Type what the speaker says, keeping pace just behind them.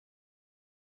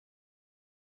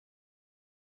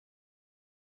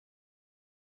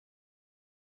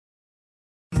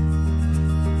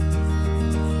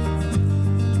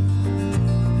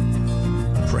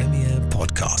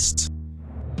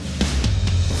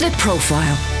The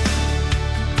Profile.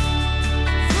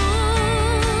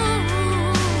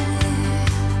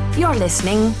 You're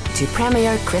listening to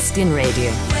Premier Christian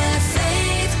Radio.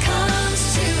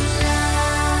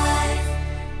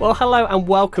 Well, hello and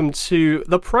welcome to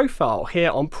The Profile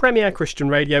here on Premier Christian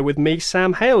Radio with me,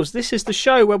 Sam Hales. This is the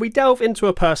show where we delve into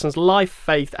a person's life,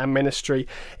 faith and ministry.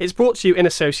 It's brought to you in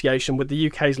association with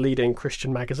the UK's leading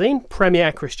Christian magazine,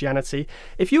 Premier Christianity.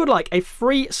 If you would like a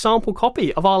free sample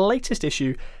copy of our latest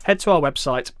issue, head to our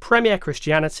website,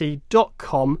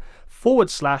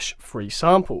 premierchristianity.com/free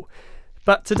sample.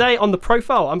 But today on The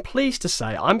Profile, I'm pleased to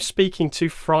say I'm speaking to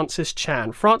Francis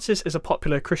Chan. Francis is a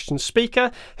popular Christian speaker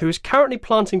who is currently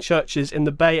planting churches in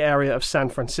the Bay Area of San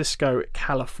Francisco,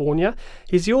 California.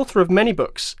 He's the author of many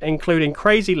books, including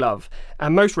Crazy Love,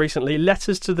 and most recently,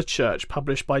 Letters to the Church,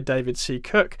 published by David C.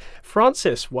 Cook.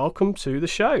 Francis, welcome to the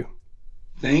show.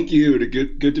 Thank you.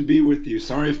 Good to be with you.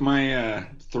 Sorry if my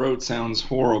throat sounds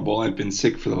horrible. I've been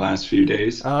sick for the last few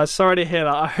days. Sorry to hear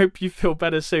that. I hope you feel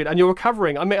better soon. And you're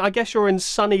recovering. I mean, I guess you're in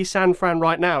sunny San Fran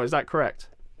right now. Is that correct?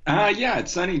 Yeah,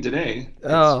 it's sunny today.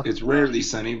 It's rarely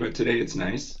sunny, but today it's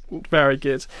nice. Very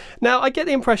good. Now, I get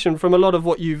the impression from a lot of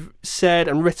what you've said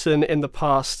and written in the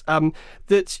past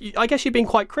that I guess you've been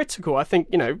quite critical. I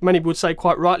think, many would say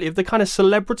quite rightly, of the kind of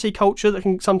celebrity culture that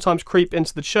can sometimes creep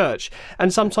into the church.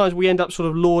 And sometimes we end up sort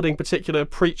of lauding particular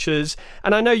preachers.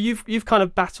 And I know you've kind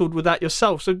of battled with that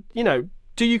yourself. So,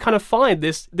 do you kind of find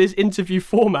this interview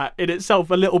format in itself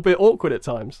a little bit awkward at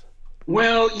times?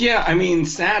 Well, yeah, I mean,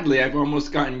 sadly, I've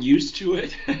almost gotten used to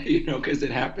it, because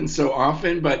it happens so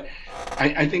often. But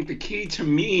I think the key to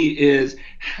me is,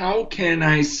 how can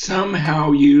I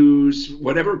somehow use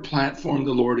whatever platform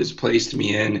the Lord has placed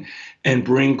me in and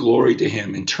bring glory to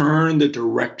Him and turn the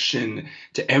direction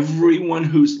to everyone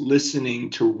who's listening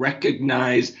to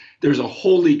recognize there's a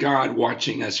holy God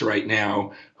watching us right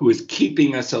now who is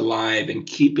keeping us alive and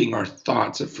keeping our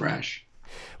thoughts afresh.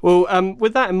 Well,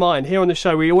 with that in mind, here on the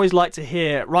show, we always like to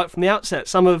hear right from the outset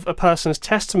some of a person's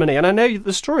testimony. And I know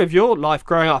the story of your life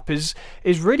growing up is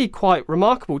really quite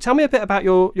remarkable. Tell me a bit about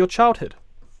your childhood.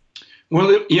 Well,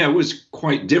 it was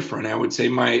quite different. I would say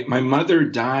my mother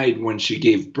died when she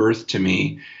gave birth to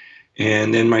me.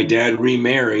 And then my dad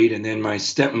remarried. And then my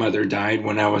stepmother died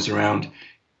when I was around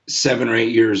 7 or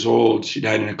 8 years old. She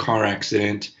died in a car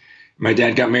accident. My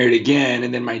dad got married again.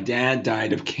 And then my dad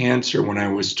died of cancer when I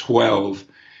was 12.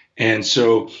 And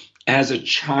so as a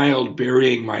child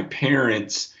burying my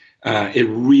parents, it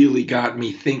really got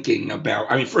me thinking about,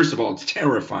 first of all, it's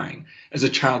terrifying as a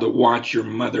child to watch your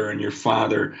mother and your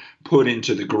father put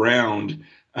into the ground,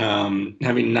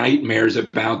 having nightmares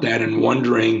about that and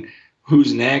wondering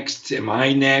who's next? Am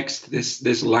I next?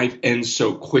 This life ends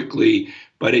so quickly,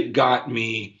 but it got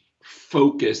me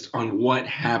focused on what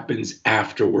happens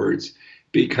afterwards,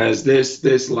 because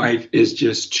this life is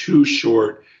just too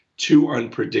short, too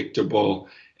unpredictable.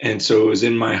 And so it was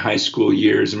in my high school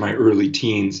years, in my early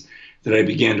teens, that I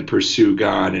began to pursue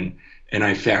God, and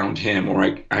I found Him, or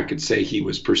I could say He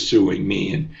was pursuing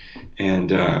me,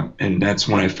 and that's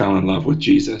when I fell in love with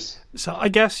Jesus. So I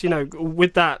guess,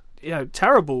 with that,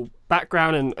 terrible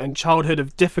background and childhood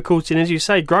of difficulty, and as you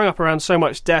say, growing up around so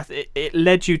much death, it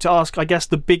led you to ask, I guess,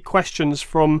 the big questions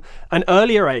from an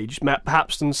earlier age,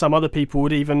 perhaps than some other people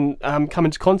would even come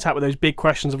into contact with those big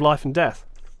questions of life and death.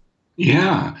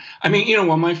 Yeah.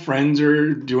 While my friends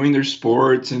are doing their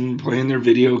sports and playing their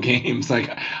video games,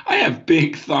 I have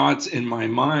big thoughts in my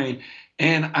mind.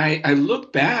 And I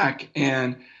look back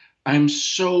and I'm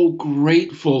so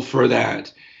grateful for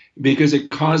that, because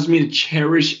it caused me to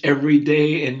cherish every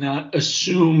day and not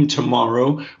assume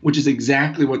tomorrow, which is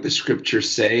exactly what the scriptures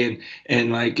say.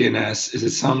 And like is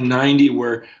it Psalm 90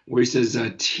 where he says,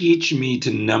 teach me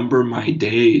to number my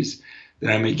days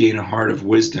that I may gain a heart of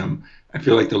wisdom. I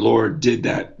feel like the Lord did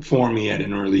that for me at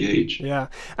an early age. Yeah.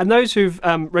 And those who've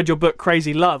read your book,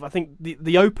 Crazy Love, I think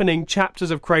the opening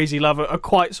chapters of Crazy Love are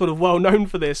quite sort of well known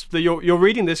for this. You're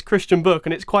reading this Christian book,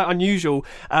 and it's quite unusual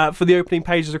for the opening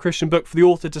pages of a Christian book for the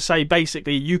author to say,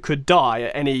 basically, you could die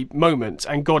at any moment,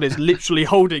 and God is literally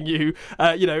holding you,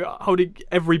 holding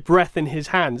every breath in His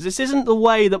hands. This isn't the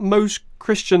way that most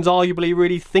Christians arguably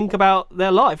really think about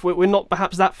their life. We're not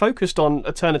perhaps that focused on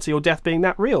eternity or death being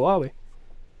that real, are we?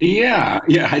 Yeah.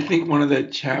 I think one of the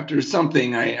chapters,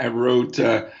 something I wrote,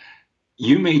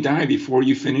 you may die before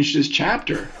you finish this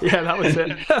chapter. Yeah, that was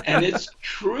it. And it's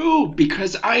true,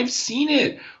 because I've seen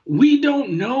it. We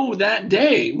don't know that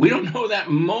day. We don't know that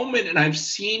moment. And I've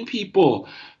seen people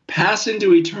pass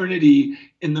into eternity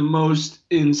in the most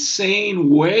insane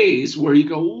ways where you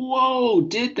go, whoa,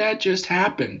 did that just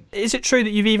happen? Is it true that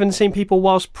you've even seen people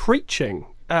whilst preaching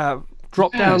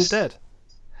drop down dead?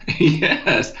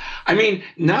 Yes. I mean,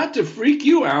 not to freak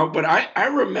you out, but I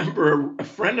remember a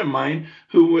friend of mine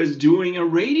who was doing a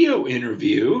radio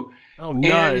interview Oh and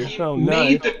no! he Oh no!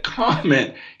 made the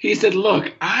comment. He said,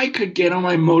 "Look, I could get on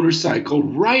my motorcycle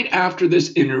right after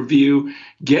this interview,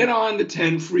 get on the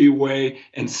 10 freeway,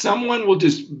 and someone will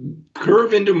just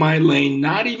curve into my lane,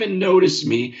 not even notice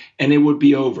me, and it would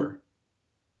be over."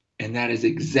 And that is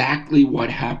exactly what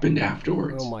happened Oh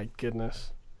afterwards. my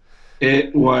goodness!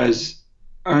 It was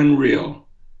unreal.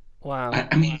 Wow.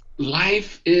 I mean,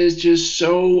 life is just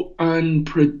so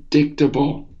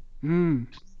unpredictable. Mm.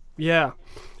 Yeah.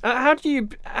 How do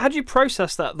you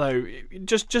process that though?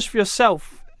 Just for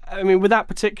yourself. I mean, with that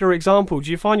particular example, do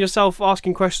you find yourself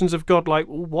asking questions of God like,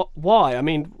 what? Why? I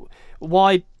mean,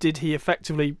 why did he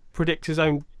effectively predict his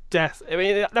own death? I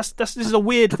mean, this is a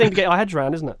weird thing to get our heads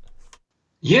around, isn't it?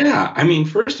 Yeah, I mean,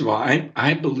 first of all,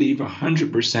 I believe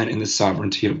 100% in the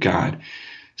sovereignty of God.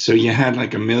 So you had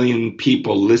like a million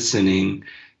people listening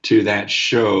to that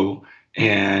show,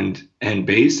 and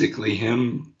basically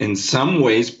him in some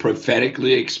ways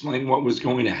prophetically explain what was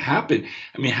going to happen.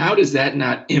 I mean, how does that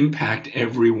not impact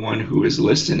everyone who is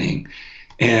listening?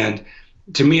 And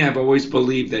to me, I've always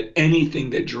believed that anything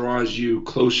that draws you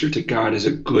closer to God is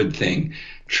a good thing.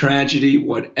 Tragedy,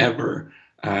 whatever.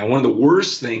 One of the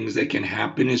worst things that can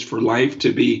happen is for life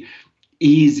to be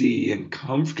easy and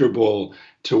comfortable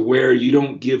to where you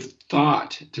don't give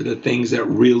thought to the things that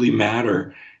really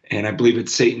matter. And I believe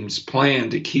it's Satan's plan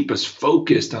to keep us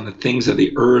focused on the things of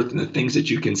the earth and the things that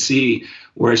you can see,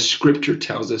 whereas scripture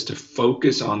tells us to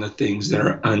focus on the things that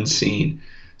are unseen.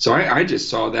 So I just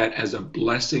saw that as a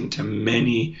blessing to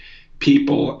many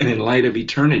people. And in light of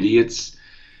eternity, it's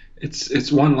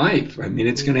one life. I mean,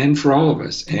 it's going to end for all of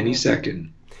us any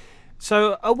second.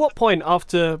 So, at what point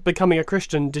after becoming a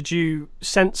Christian did you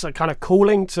sense a kind of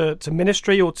calling to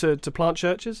ministry or to plant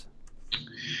churches?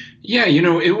 Yeah,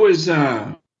 it was,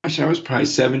 I was probably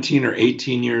 17 or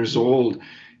 18 years old,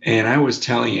 and I was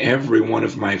telling every one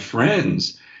of my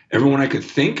friends, everyone I could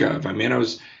think of. I mean, I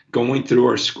was going through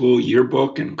our school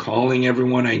yearbook and calling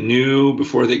everyone I knew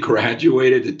before they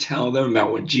graduated to tell them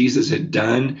about what Jesus had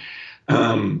done.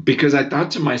 Because I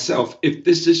thought to myself, if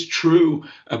this is true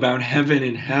about heaven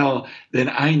and hell, then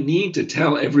I need to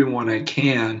tell everyone I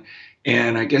can.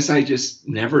 And I guess I just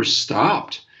never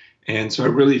stopped. And so I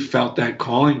really felt that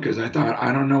calling because I thought,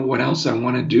 I don't know what else I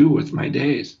want to do with my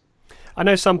days. I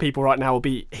know some people right now will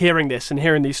be hearing this and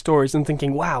hearing these stories and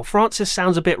thinking, wow, Francis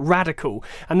sounds a bit radical.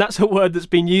 And that's a word that's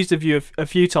been used of you a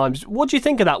few times. What do you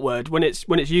think of that word when it's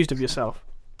used of yourself?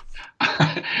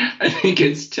 I think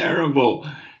it's terrible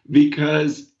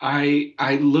because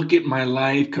I look at my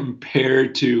life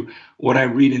compared to what I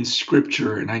read in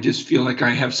scripture, and I just feel like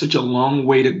I have such a long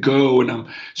way to go, and I'm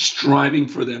striving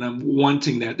for that. I'm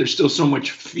wanting that. There's still so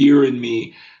much fear in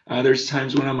me. There's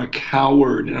times when I'm a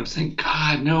coward and I'm saying,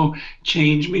 God, no,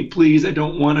 change me, please. I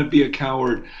don't want to be a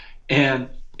coward. And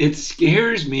it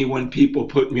scares me when people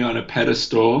put me on a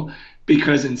pedestal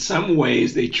because in some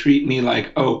ways they treat me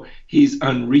like, oh, he's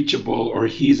unreachable or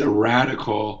he's a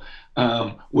radical,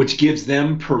 which gives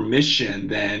them permission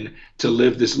then to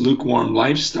live this lukewarm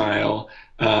lifestyle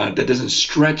that doesn't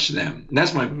stretch them. And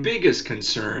that's my biggest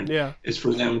concern, is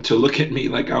for them to look at me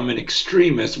like I'm an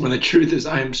extremist, when the truth is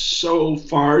I am so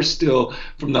far still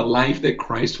from the life that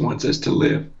Christ wants us to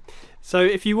live. So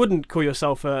if you wouldn't call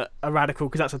yourself a radical,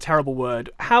 because that's a terrible word,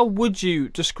 how would you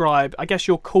describe, I guess,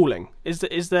 your calling?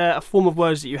 Is there a form of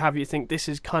words that you have you think this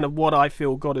is kind of what I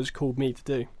feel God has called me to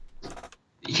do?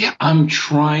 Yeah, I'm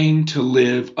trying to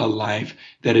live a life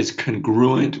that is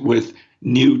congruent with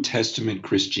New Testament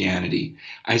Christianity.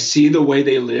 I see the way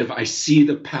they live. I see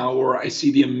the power. I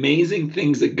see the amazing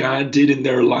things that God did in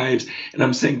their lives. And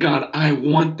I'm saying, God, I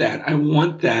want that. I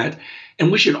want that.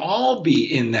 And we should all be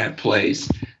in that place,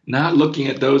 not looking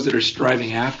at those that are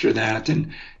striving after that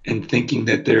and thinking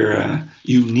that they're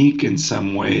unique in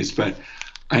some ways. But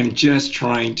I'm just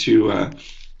trying to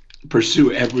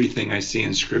pursue everything I see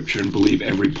in Scripture and believe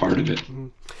every part of it. Mm-hmm.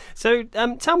 So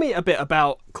tell me a bit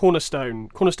about Cornerstone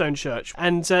Church,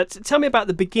 and tell me about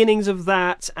the beginnings of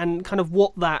that and kind of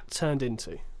what that turned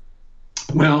into.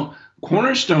 Well,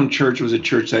 Cornerstone Church was a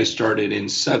church I started in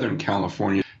Southern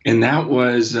California, and that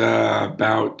was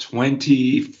about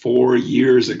 24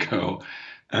 years ago.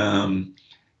 And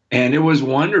it was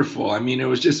wonderful. I mean, it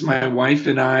was just my wife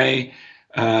and I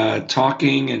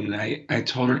talking, and I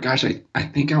told her, gosh, I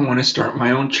think I want to start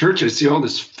my own church. I see all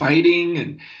this fighting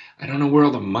and I don't know where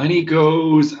all the money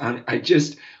goes.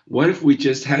 What if we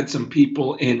just had some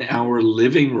people in our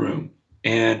living room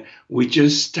And we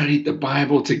just studied the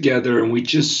Bible together, and we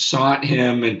just sought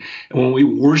him. And when we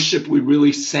worshiped, we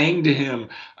really sang to him.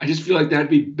 I just feel like that'd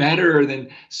be better than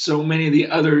so many of the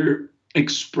other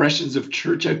expressions of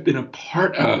church I've been a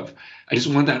part of. I just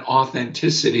want that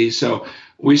authenticity. So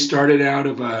we started out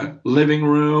of a living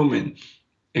room, and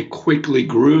it quickly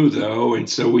grew, though. And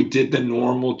so we did the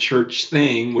normal church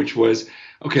thing, which was,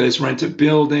 okay, let's rent a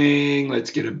building, let's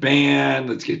get a band,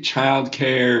 let's get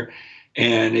childcare.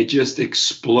 And it just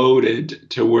exploded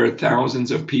to where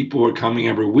thousands of people were coming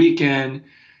every weekend,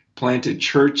 planted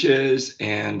churches,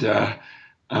 and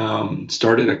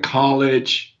started a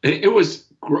college. It was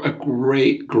a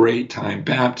great, great time.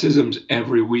 Baptisms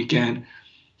every weekend.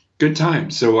 Good time.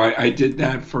 So I did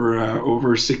that for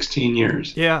over 16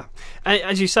 years. Yeah.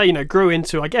 As you say, grew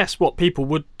into, I guess, what people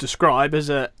would describe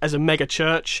as a mega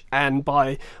church, and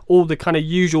by all the kind of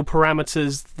usual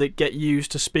parameters that get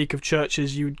used to speak of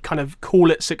churches, you'd kind of call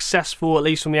it successful, at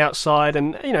least from the outside.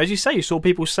 And, as you say, you saw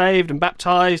people saved and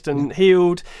baptized and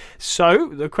healed. So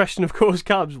the question, of course,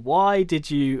 comes, why did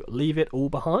you leave it all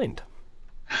behind?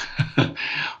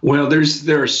 Well,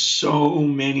 there are so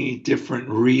many different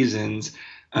reasons.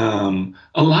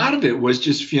 A lot of it was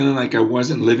just feeling like I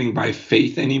wasn't living by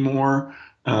faith anymore,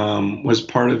 was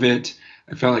part of it.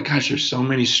 I felt like, gosh, there's so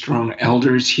many strong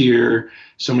elders here,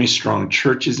 so many strong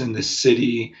churches in the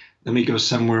city. Let me go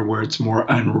somewhere where it's more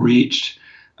unreached.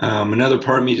 Another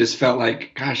part of me just felt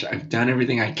like, gosh, I've done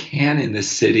everything I can in this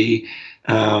city.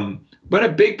 But a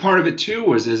big part of it, too,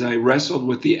 was as I wrestled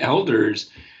with the elders,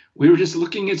 we were just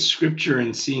looking at scripture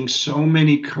and seeing so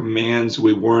many commands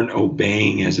we weren't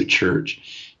obeying as a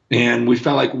church. And we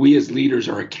felt like we as leaders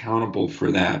are accountable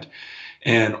for that.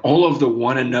 And all of the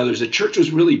one another's, the church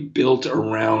was really built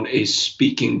around a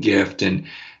speaking gift and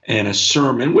a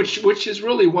sermon, which is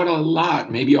really what a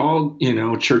lot, maybe all,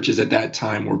 churches at that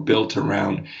time were built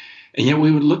around. And yet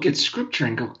we would look at scripture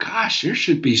and go, gosh, there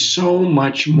should be so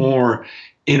much more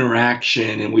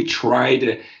interaction. And we try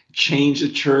to change the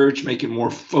church, make it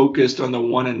more focused on the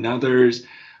one another's.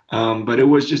 But it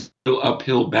was just an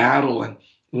uphill battle. And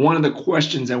one of the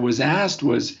questions that was asked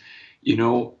was,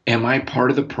 am I part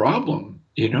of the problem?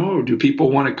 Do people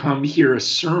want to come hear a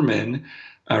sermon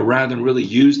rather than really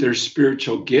use their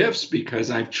spiritual gifts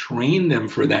because I've trained them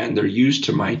for that and they're used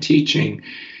to my teaching?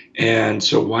 And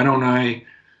so why don't I,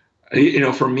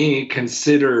 for me,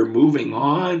 consider moving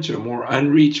on to a more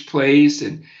unreached place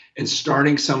and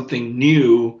starting something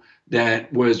new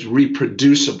that was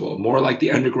reproducible, more like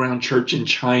the underground church in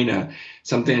China,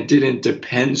 something that didn't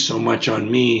depend so much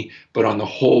on me, but on the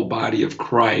whole body of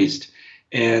Christ.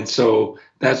 And so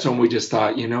that's when we just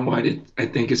thought, you know what, I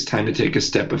think it's time to take a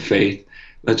step of faith.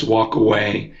 Let's walk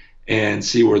away and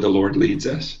see where the Lord leads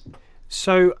us.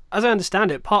 So, as I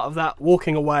understand it, part of that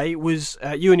walking away was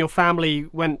you and your family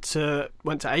went to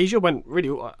Asia, went really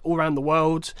all around the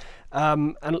world,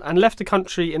 and left the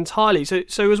country entirely.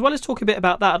 So as well as talking a bit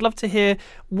about that, I'd love to hear,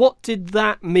 what did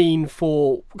that mean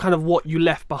for kind of what you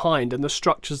left behind and the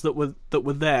structures that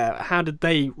were there? How did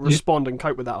they respond and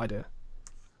cope with that idea?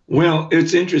 Well,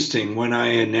 it's interesting. When I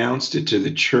announced it to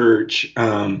the church,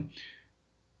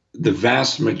 the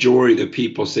vast majority of the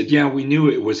people said, yeah, we knew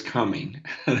it was coming.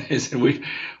 They said,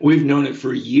 we've known it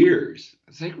for years. I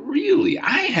was like, really?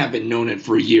 I haven't known it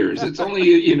for years. It's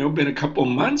only, been a couple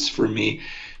months for me.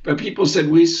 But people said,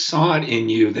 we saw it in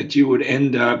you that you would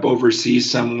end up overseas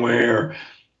somewhere,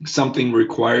 something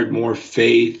required more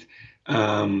faith.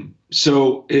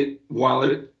 So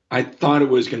I thought it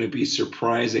was going to be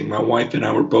surprising, my wife and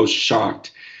I were both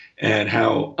shocked at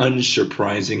how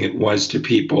unsurprising it was to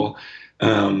people.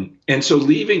 And so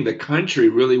leaving the country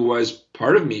really was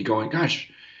part of me going, gosh,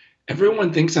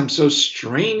 everyone thinks I'm so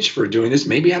strange for doing this.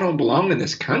 Maybe I don't belong in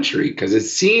this country because it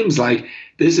seems like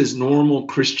this is normal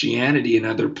Christianity in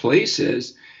other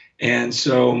places. And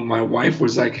so my wife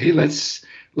was like, hey, let's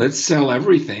sell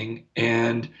everything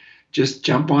and just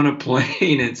jump on a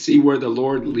plane and see where the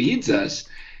Lord leads us.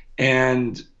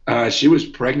 And she was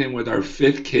pregnant with our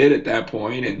 5th kid at that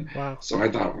point. And wow. So I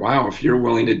thought, wow, if you're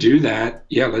willing to do that,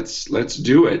 yeah, let's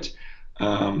do it.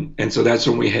 And so that's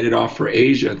when we headed off for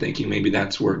Asia, thinking maybe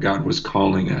that's where God was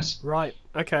calling us. Right.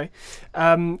 Okay.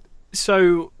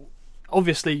 So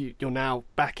obviously you're now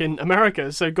back in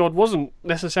America, so God wasn't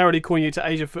necessarily calling you to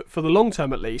Asia for the long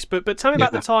term, at least. But tell me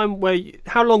about the time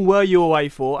how long were you away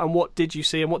for, and what did you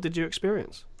see and what did you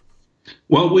experience?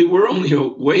 Well, we were only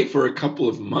away for a couple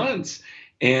of months.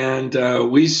 And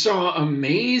we saw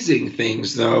amazing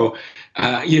things, though,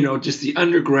 just the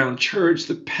underground church,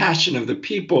 the passion of the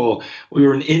people. We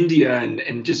were in India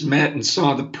and just met and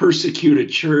saw the persecuted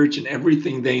church and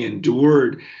everything they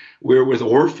endured. we're with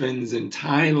orphans in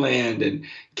Thailand and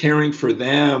caring for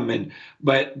them.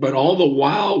 But all the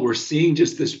while we're seeing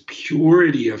just this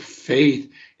purity of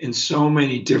faith in so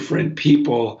many different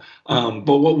people.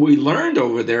 But what we learned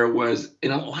over there was,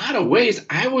 in a lot of ways,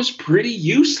 I was pretty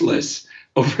useless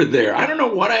over there. I don't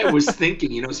know what I was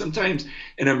thinking. Sometimes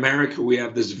in America, we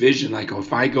have this vision like, oh,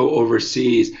 if I go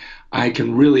overseas, I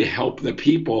can really help the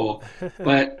people.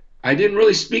 But I didn't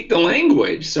really speak the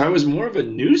language, so I was more of a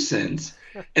nuisance.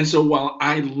 And so while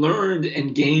I learned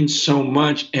and gained so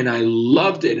much and I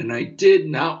loved it and I did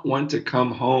not want to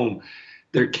come home,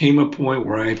 there came a point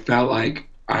where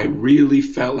I really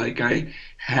felt like I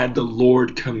had the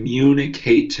Lord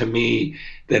communicate to me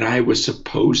that I was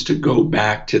supposed to go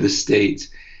back to the States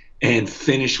and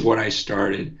finish what I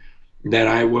started. That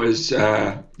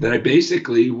I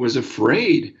basically was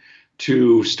afraid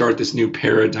to start this new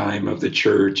paradigm of the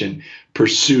church and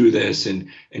pursue this and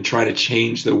try to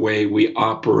change the way we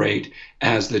operate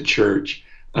as the church.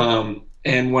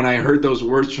 And when I heard those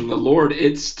words from the Lord,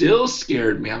 it still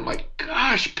scared me. I'm like,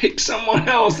 gosh, pick someone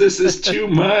else. This is too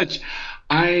much.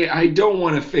 I don't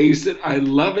want to face it. I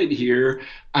love it here.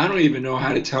 I don't even know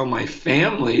how to tell my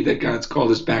family that God's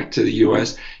called us back to the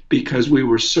U.S. because we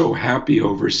were so happy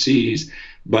overseas.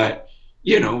 But,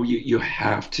 you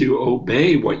have to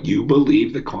obey what you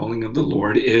believe the calling of the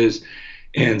Lord is.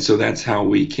 And so that's how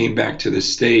we came back to the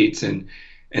States. And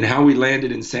how we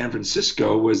landed in San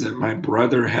Francisco was that my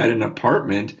brother had an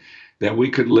apartment that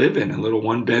we could live in, a little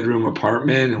one-bedroom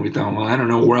apartment. And we thought, well, I don't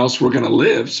know where else we're going to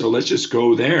live, so let's just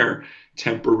go there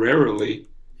temporarily.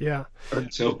 Yeah.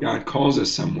 Until God calls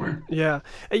us somewhere. Yeah.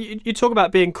 You talk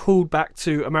about being called back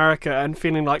to America and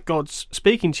feeling like God's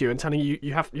speaking to you and telling you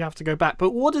you have to go back.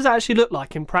 But what does that actually look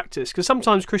like in practice? Because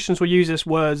sometimes Christians will use this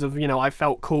words of, I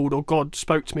felt called or God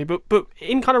spoke to me. But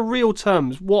in kind of real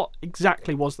terms, what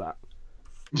exactly was that?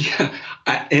 Yeah,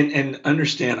 and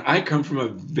understand, I come from a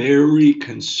very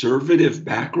conservative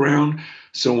background.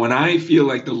 So when I feel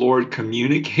like the Lord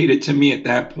communicated to me at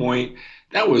that point,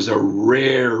 that was a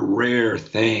rare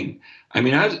thing. I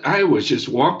mean, I was just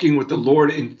walking with the Lord.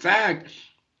 In fact,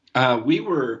 we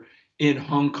were in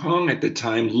Hong Kong at the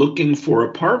time looking for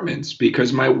apartments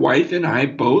because my wife and I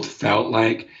both felt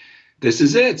like this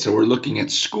is it. So we're looking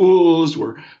at schools,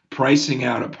 we're pricing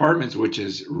out apartments, which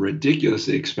is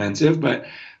ridiculously expensive. But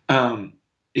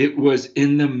it was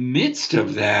in the midst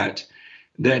of that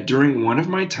during one of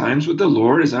my times with the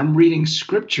Lord, as I'm reading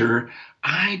scripture,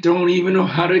 I don't even know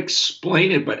how to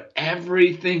explain it, but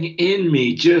everything in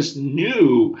me just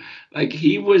knew, like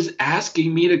he was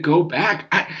asking me to go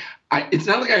back. It's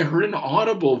not like I heard an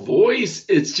audible voice.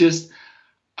 It's just,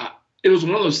 it was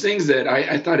one of those things that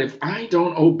I thought, if I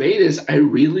don't obey this, I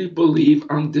really believe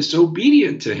I'm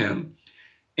disobedient to him.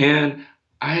 And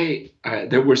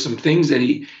there were some things that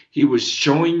he was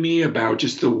showing me about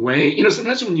just the way,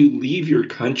 sometimes when you leave your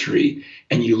country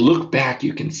and you look back,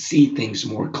 you can see things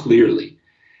more clearly.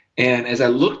 And as I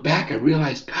look back, I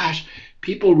realized, gosh,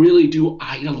 people really do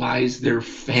idolize their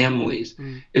families.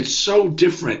 It's so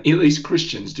different, at least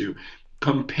Christians do,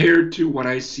 compared to what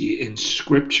I see in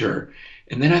scripture.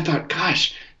 And then I thought,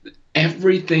 gosh,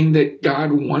 everything that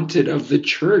God wanted of the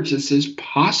church, this is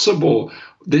possible.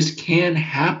 This can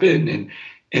happen.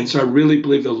 And so I really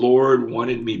believe the Lord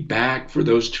wanted me back for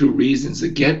those two reasons, to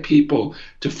get people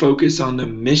to focus on the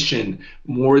mission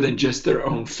more than just their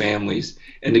own families,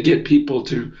 and to get people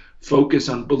to focus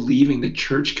on believing the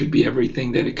church could be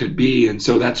everything that it could be. And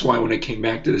so that's why when I came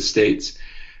back to the States,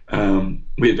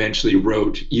 we eventually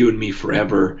wrote You and Me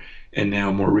Forever, and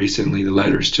now more recently, the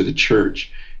Letters to the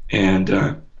Church.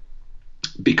 And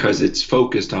because it's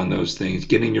focused on those things,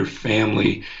 getting your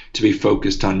family to be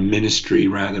focused on ministry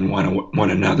rather than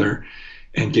one another,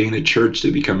 and getting the church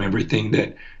to become everything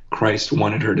that Christ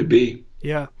wanted her to be.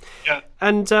 Yeah.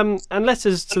 And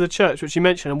Letters to the Church, which you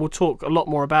mentioned, and we'll talk a lot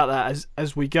more about that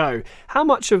as we go. How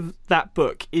much of that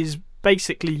book is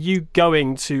basically you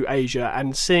going to Asia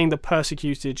and seeing the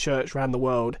persecuted church around the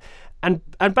world, and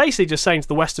basically just saying to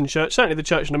the Western church, certainly the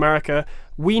church in America,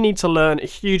 we need to learn a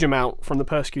huge amount from the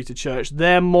persecuted church.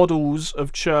 Their models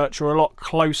of church are a lot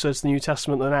closer to the New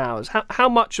Testament than ours. How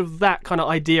much of that kind of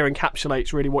idea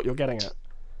encapsulates really what you're getting at?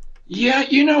 Yeah,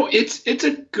 it's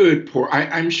a good point.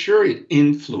 I'm sure it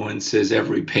influences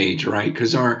every page, right?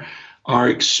 Because our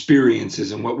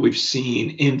experiences and what we've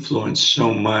seen influence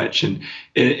so much, and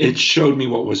it showed me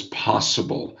what was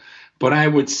possible. But I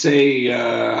would say,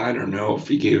 I don't know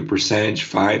if you gave a percentage,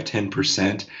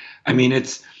 5-10%. I mean,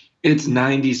 it's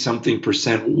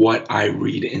 90-something% what I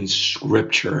read in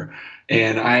scripture.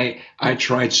 And I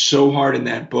tried so hard in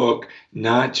that book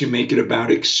not to make it about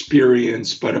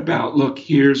experience, but about, look,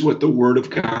 here's what the Word of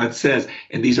God says.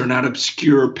 And these are not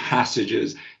obscure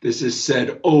passages. This is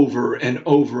said over and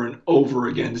over and over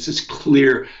again. This is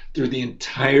clear through the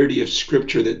entirety of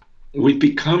Scripture that we've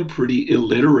become pretty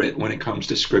illiterate when it comes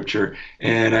to Scripture.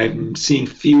 And I'm seeing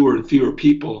fewer and fewer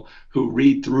people who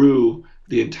read through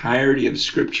the entirety of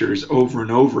Scriptures over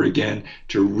and over again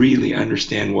to really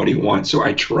understand what he wants. So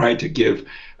I tried to give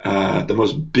the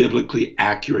most biblically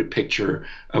accurate picture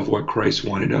of what Christ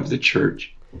wanted of the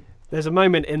church. There's a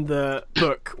moment in the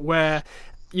book where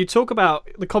you talk about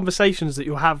the conversations that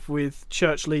you'll have with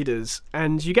church leaders,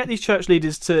 and you get these church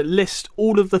leaders to list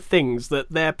all of the things that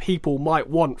their people might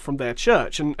want from their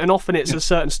church. And often it's a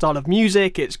certain style of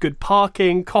music, it's good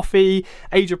parking, coffee,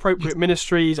 age-appropriate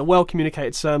ministries, a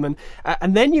well-communicated sermon.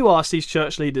 And then you ask these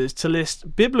church leaders to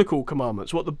list biblical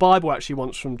commandments, what the Bible actually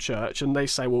wants from church. And they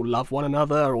say, well, love one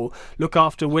another, or look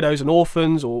after widows and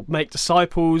orphans, or make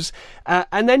disciples.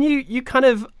 And then you kind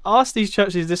of ask these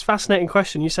church leaders this fascinating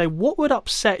question. You say, what would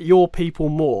upset your people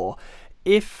more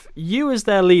if you as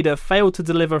their leader failed to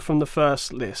deliver from the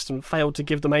first list and failed to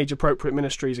give them age-appropriate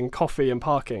ministries and coffee and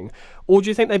parking? Or do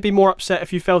you think they'd be more upset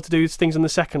if you failed to do things on the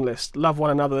second list, love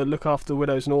one another, look after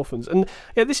widows and orphans? And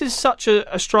this is such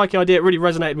a striking idea. It really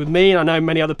resonated with me, and I know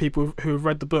many other people who have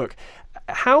read the book.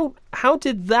 How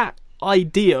did that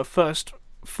idea first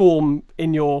form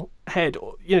in your head,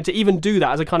 to even do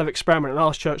that as a kind of experiment and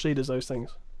ask church leaders those things?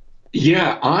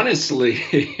 Yeah, honestly,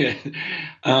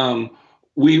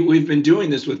 we've been doing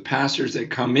this with pastors that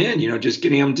come in, just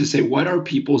getting them to say, what are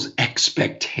people's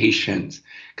expectations?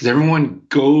 Because everyone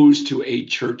goes to a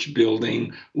church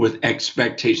building with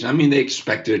expectations. I mean, they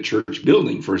expected a church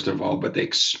building, first of all, but they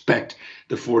expect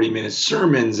the 40-minute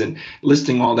sermons and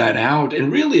listing all that out.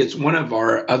 And really, it's one of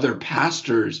our other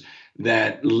pastors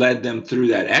that led them through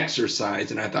that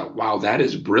exercise. And I thought, wow, that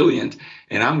is brilliant.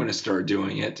 And I'm going to start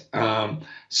doing it.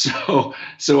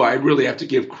 So I really have to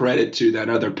give credit to that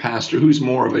other pastor who's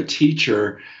more of a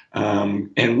teacher.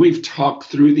 And we've talked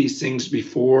through these things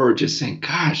before, just saying,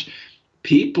 gosh,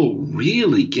 people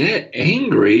really get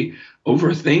angry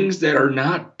over things that are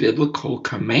not biblical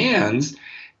commands.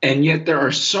 And yet there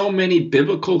are so many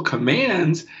biblical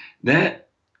commands that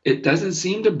it doesn't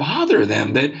seem to bother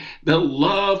them, that they'll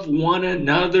love one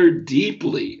another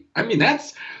deeply. I mean,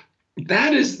 that's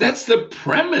the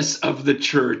premise of the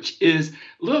church is,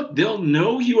 look, they'll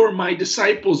know you are my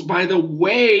disciples by the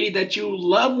way that you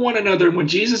love one another. And when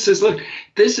Jesus says, look,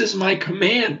 this is my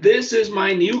command, this is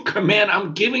my new command,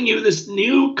 I'm giving you this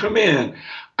new command.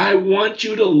 I want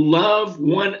you to love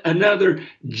one another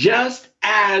just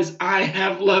as I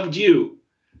have loved you.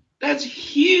 That's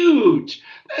huge.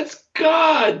 That's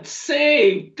God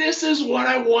saying, this is what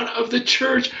I want of the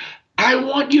church. I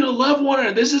want you to love one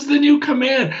another. This is the new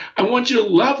command. I want you to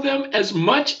love them as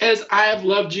much as I have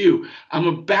loved you. I'm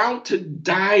about to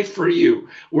die for you.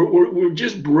 We're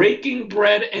just breaking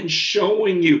bread and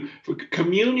showing you for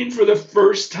communion for the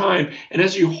first time. And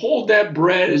as you hold that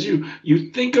bread, as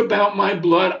you think about my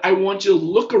blood, I want you to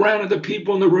look around at the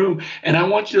people in the room, and I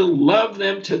want you to love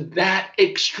them to that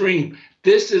extreme.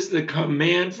 This is the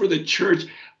command for the church.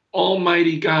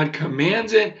 Almighty God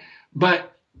commands it,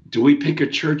 but do we pick a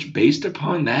church based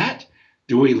upon that?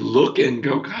 Do we look and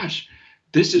go, gosh,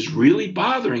 this is really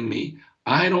bothering me.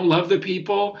 I don't love the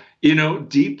people,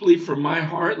 deeply from my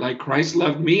heart like Christ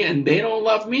loved me, and they don't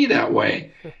love me that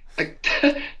way. Like,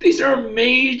 these are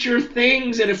major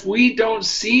things, and if we don't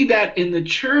see that in the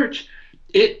church,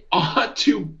 it ought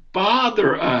to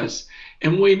bother us,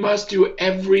 and we must do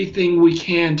everything we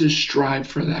can to strive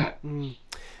for that.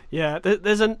 Yeah,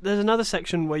 there's another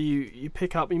section where you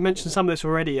pick up, you mentioned some of this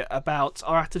already, about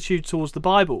our attitude towards the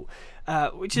Bible,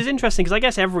 which is interesting because I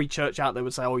guess every church out there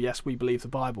would say, oh yes, we believe the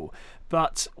Bible.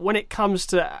 But when it comes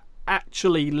to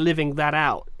actually living that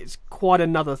out, it's quite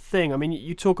another thing. I mean,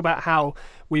 you talk about how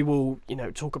we will,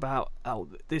 talk about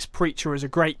this preacher is a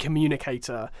great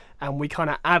communicator, and we kind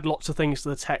of add lots of things to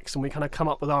the text, and we kind of come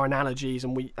up with our analogies,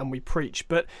 and we preach.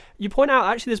 But you point out,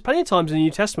 actually, there's plenty of times in the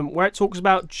New Testament where it talks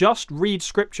about just read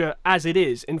Scripture as it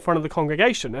is in front of the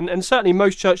congregation. And certainly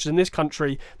most churches in this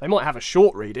country, they might have a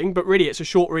short reading, but really it's a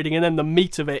short reading, and then the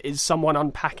meat of it is someone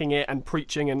unpacking it and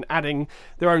preaching and adding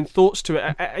their own thoughts to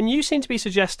it. And you seem to be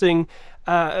suggesting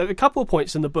a couple of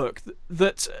points in the book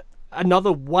that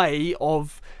another way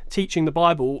of teaching the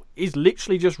Bible is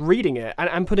literally just reading it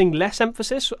and putting less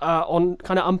emphasis on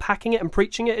kind of unpacking it and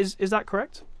preaching it. Is that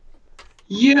correct?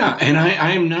 Yeah, and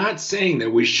I am not saying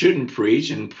that we shouldn't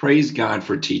preach, and praise God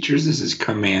for teachers. This is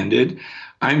commanded.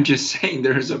 I'm just saying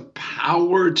there's a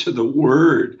power to the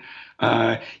word.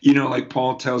 Like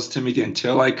Paul tells Timothy,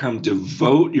 until I come,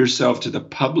 devote yourself to the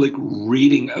public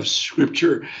reading of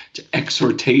Scripture, to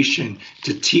exhortation,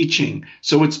 to teaching.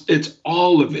 So it's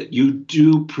all of it. You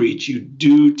do preach, you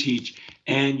do teach,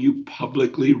 and you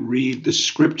publicly read the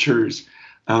Scriptures.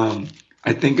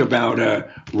 I think about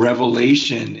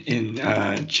Revelation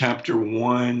in chapter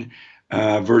 1,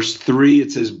 verse 3.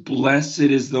 It says, "Blessed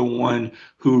is the one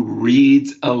who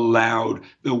reads aloud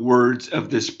the words of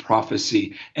this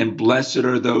prophecy, and blessed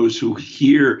are those who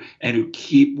hear and who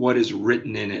keep what is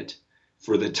written in it,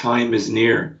 for the time is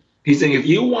near." He's saying, if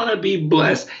you want to be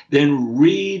blessed, then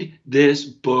read this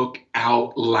book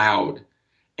out loud.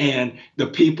 And the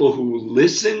people who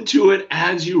listen to it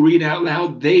as you read out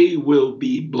loud, they will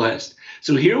be blessed.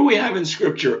 So here we have in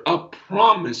Scripture a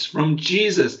promise from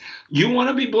Jesus. You want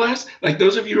to be blessed? Like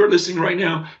those of you who are listening right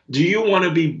now, do you want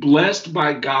to be blessed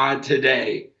by God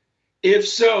today? If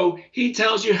so, he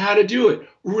tells you how to do it.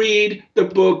 Read the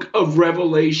book of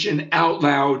Revelation out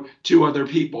loud to other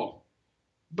people.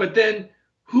 But then,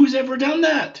 who's ever done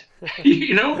that?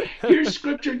 Here's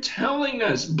Scripture telling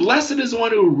us, blessed is the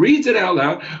one who reads it out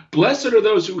loud. Blessed are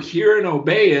those who hear and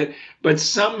obey it. But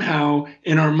somehow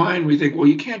in our mind, we think, well,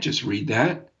 you can't just read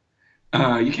that.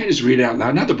 You can't just read it out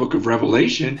loud. Not the book of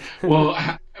Revelation. Well,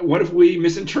 what if we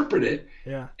misinterpret it?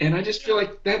 Yeah. And I just feel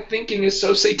like that thinking is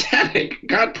so satanic.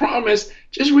 God promised,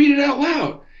 just read it out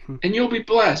loud and you'll be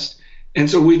blessed. And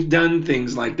so we've done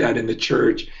things like that in the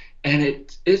church. And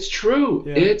it's true.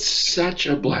 Yeah. It's such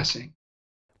a blessing.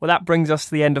 Well, that brings us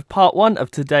to the end of part 1 of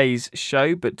today's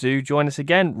show, but do join us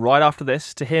again right after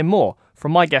this to hear more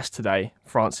from my guest today,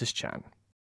 Francis Chan.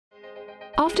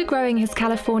 After growing his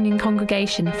Californian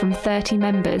congregation from 30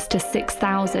 members to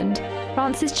 6,000,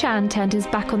 Francis Chan turned his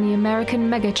back on the American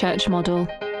megachurch model.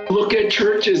 Look at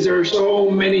churches. There are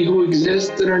so many who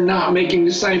exist that are not making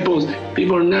disciples.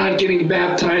 People are not getting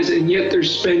baptized, and yet they're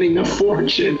spending a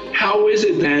fortune. How is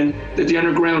it then that the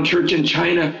underground church in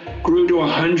China grew to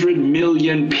 100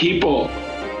 million people?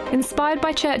 Inspired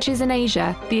by churches in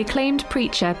Asia, the acclaimed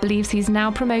preacher believes he's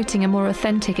now promoting a more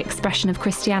authentic expression of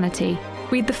Christianity.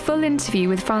 Read the full interview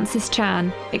with Francis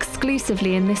Chan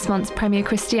exclusively in this month's Premier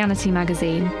Christianity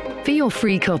magazine. For your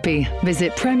free copy,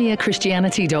 visit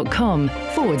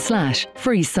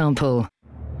premierchristianity.com/free sample.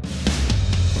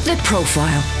 The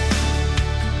Profile.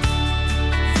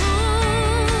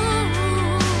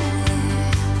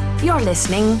 You're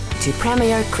listening to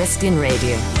Premier Christian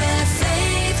Radio.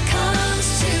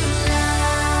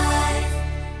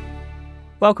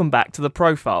 Welcome back to The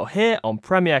Profile here on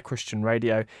Premier Christian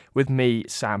Radio with me,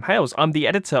 Sam Hales. I'm the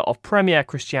editor of Premier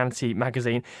Christianity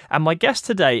magazine, and my guest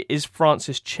today is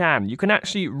Francis Chan. You can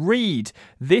actually read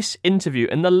this interview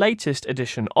in the latest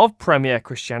edition of Premier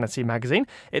Christianity magazine.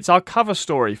 It's our cover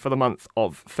story for the month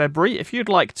of February. If you'd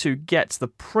like to get the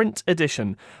print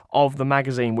edition of the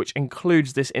magazine, which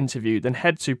includes this interview, then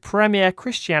head to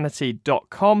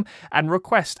premierchristianity.com and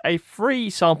request a free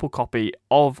sample copy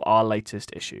of our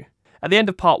latest issue. At the end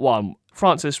of part 1,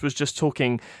 Francis was just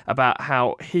talking about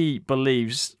how he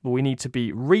believes we need to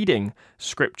be reading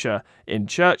Scripture in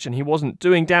church, and he wasn't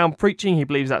doing down preaching. He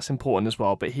believes that's important as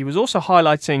well. But he was also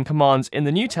highlighting commands in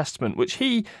the New Testament, which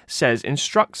he says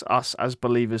instructs us as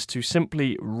believers to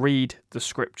simply read the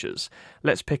Scriptures.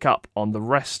 Let's pick up on the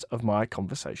rest of my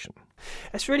conversation.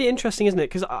 It's really interesting, isn't it?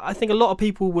 Because I think a lot of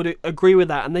people would agree with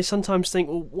that, and they sometimes think,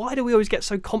 well, why do we always get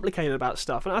so complicated about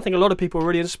stuff? And I think a lot of people are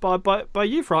really inspired by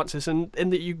you, Francis, and in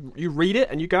that you read it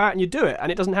and you go out and you do it,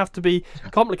 and it doesn't have to be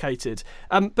complicated.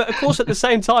 But of course, at the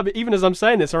same time, even as I'm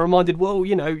saying this, I'm reminded, well,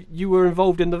 you were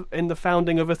involved in the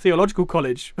founding of a theological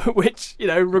college, which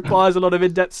requires a lot of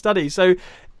in-depth study. So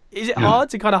is it hard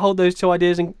to kind of hold those two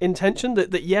ideas in tension,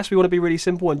 that yes, we want to be really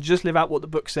simple and just live out what the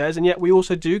book says, and yet we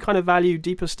also do kind of value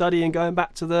deeper study and going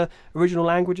back to the original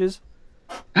languages?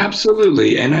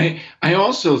 Absolutely. And I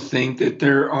also think that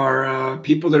there are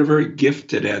people that are very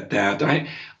gifted at that.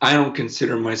 I don't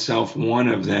consider myself one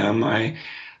of them. I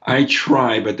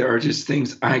try, but there are just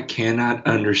things I cannot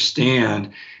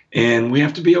understand. And we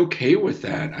have to be okay with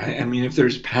that. I mean, if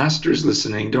there's pastors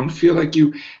listening, don't feel like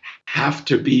you have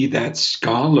to be that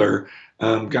scholar.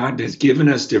 God has given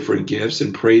us different gifts,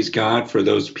 and praise God for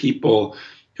those people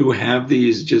who have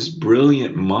these just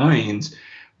brilliant minds.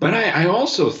 But I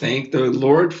also thank the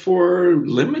Lord for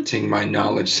limiting my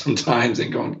knowledge sometimes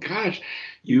and going, gosh,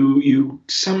 you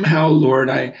somehow, Lord,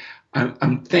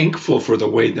 I'm thankful for the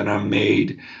way that I'm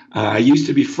made. I used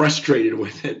to be frustrated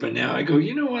with it, but now I go,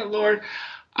 you know what, Lord?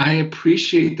 I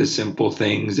appreciate the simple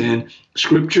things. And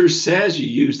Scripture says you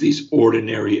use these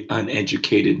ordinary,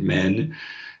 uneducated men,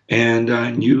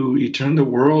 and you turn the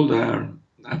world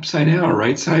upside down,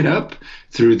 right side up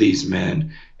through these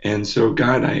men. And so,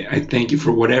 God, I thank you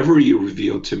for whatever you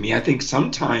revealed to me. I think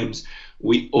sometimes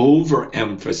we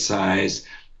overemphasize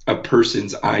a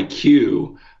person's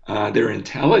IQ, their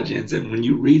intelligence. And when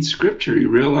you read scripture, you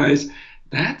realize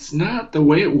that's not the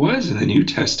way it was in the New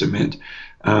Testament.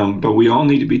 But we all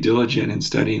need to be diligent in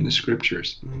studying the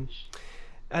scriptures. Mm.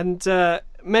 And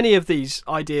many of these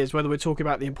ideas, whether we're talking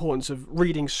about the importance of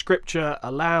reading scripture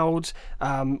aloud,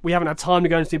 we haven't had time to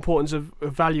go into the importance of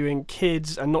valuing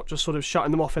kids and not just sort of shutting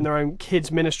them off in their own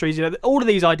kids' ministries. You know, all of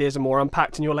these ideas are more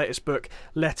unpacked in your latest book,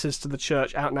 Letters to the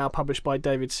Church, out now, published by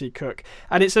David C. Cook.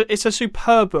 And it's a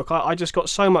superb book. I just got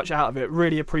so much out of it.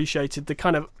 Really appreciated the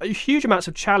kind of huge amounts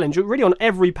of challenge. Really, on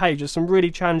every page, there's some really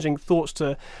challenging thoughts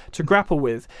to grapple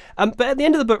with. But at the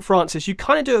end of the book, Francis, you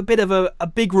kind of do a bit of a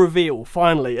big reveal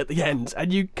finally at the end,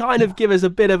 and you kind of give us a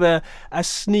bit of a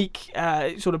sneak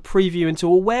sort of preview into,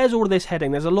 well, where's all of this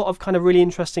heading? There's a lot of kind of really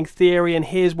interesting theory, and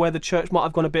here's where the church might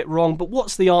have gone a bit wrong, but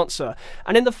what's the answer?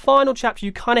 And in the final chapter,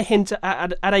 you kind of hint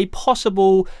at a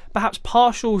possible, perhaps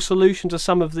partial solution to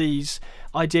some of these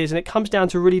ideas, and it comes down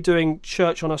to really doing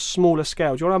church on a smaller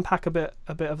scale. Do you want to unpack a bit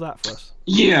of that for us?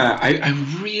 Yeah, I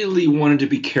really wanted to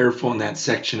be careful in that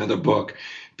section of the book,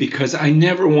 because I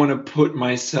never want to put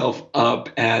myself up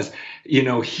as,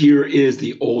 here is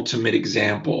the ultimate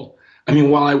example. I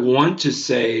mean, while I want to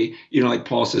say, like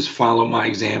Paul says, follow my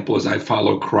example as I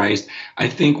follow Christ, I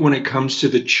think when it comes to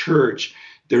the church,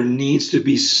 there needs to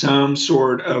be some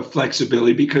sort of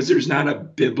flexibility, because there's not a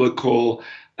biblical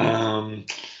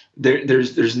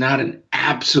there's not an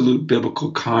absolute biblical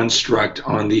construct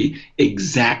on the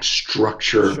exact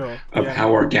structure of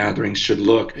how our gatherings should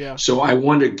look. Yeah. So I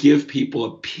want to give people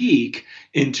a peek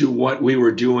into what we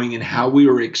were doing and how we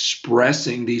were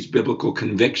expressing these biblical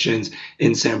convictions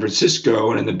in San Francisco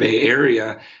and in the Bay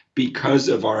Area because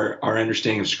of our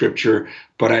understanding of Scripture.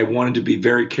 But I wanted to be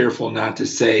very careful not to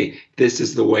say this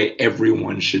is the way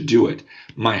everyone should do it.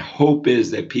 My hope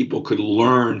is that people could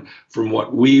learn from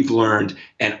what we've learned,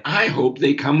 and I hope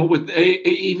they come up with a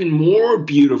even more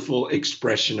beautiful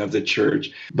expression of the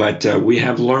church. But we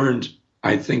have learned,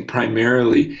 I think,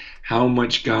 primarily how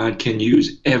much God can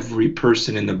use every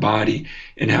person in the body,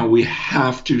 and how we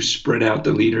have to spread out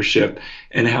the leadership,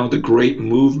 and how the great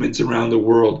movements around the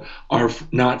world are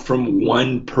not from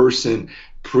one person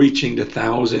preaching to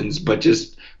thousands, but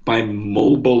just by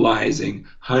mobilizing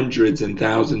hundreds and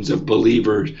thousands of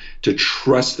believers to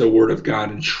trust the Word of God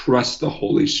and trust the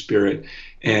Holy Spirit.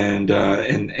 And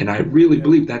I really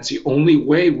believe that's the only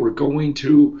way we're going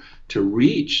to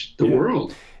reach the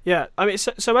world. Yeah, I mean,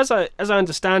 so as I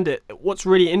understand it, what's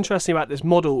really interesting about this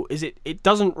model is it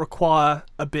doesn't require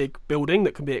a big building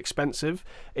that can be expensive.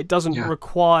 It doesn't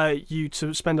require you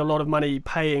to spend a lot of money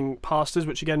paying pastors,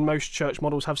 which again, most church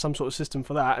models have some sort of system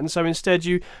for that. And so instead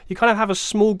you kind of have a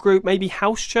small group, maybe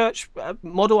house church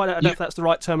model. I don't know if that's the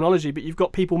right terminology, but you've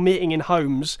got people meeting in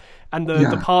homes, and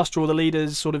the pastor or the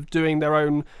leaders sort of doing their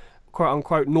own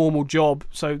quote-unquote normal job,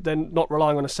 so they're not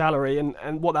relying on a salary.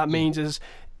 And what that means is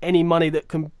any money that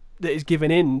is given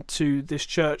in to this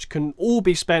church can all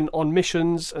be spent on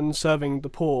missions and serving the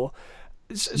poor.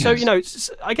 So,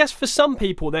 I guess for some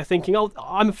people, they're thinking, oh,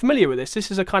 I'm familiar with this.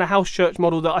 This is a kind of house church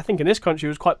model that I think in this country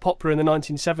was quite popular in the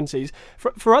 1970s.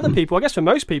 For other people, I guess for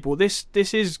most people, this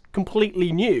is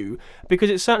completely new,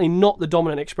 because it's certainly not the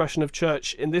dominant expression of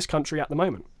church in this country at the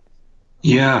moment.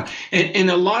 Yeah, and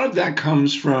a lot of that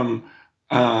comes from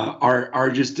our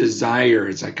just desire.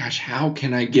 It's like, gosh, how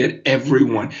can I get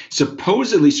everyone?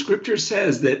 Supposedly, Scripture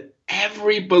says that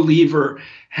every believer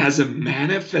has a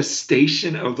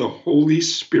manifestation of the Holy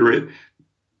Spirit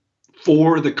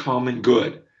for the common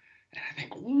good. And I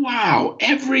think, wow,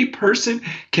 every person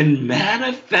can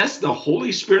manifest the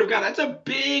Holy Spirit of God. That's a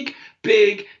big,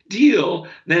 big deal.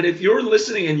 That if you're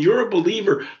listening and you're a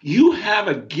believer, you have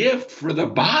a gift for the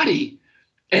body.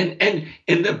 And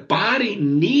the body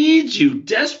needs you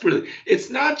desperately. It's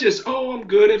not just, oh, I'm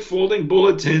good at folding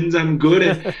bulletins. I'm good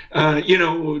at,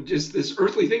 just this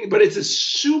earthly thing. But it's a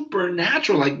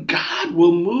supernatural, like God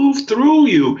will move through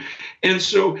you. And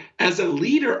so as a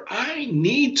leader, I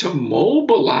need to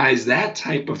mobilize that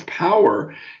type of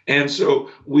power. And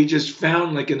so we just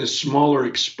found, like in the smaller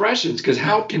expressions, because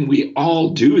how can we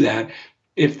all do that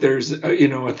if there's,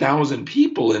 1,000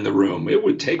 people in the room? It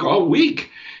would take all week.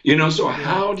 So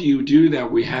how do you do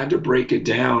that? We had to break it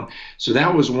down. So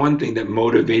that was one thing that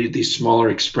motivated these smaller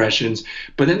expressions.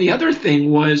 But then the other thing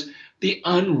was the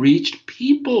unreached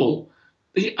people.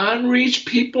 The unreached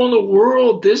people in the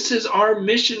world. This is our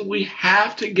mission. We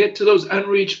have to get to those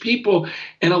unreached people.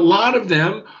 And a lot of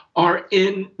them are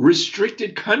in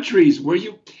restricted countries where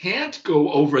you can't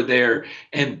go over there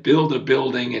and build a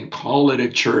building and call it a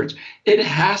church. It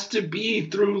has to be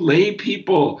through lay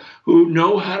people who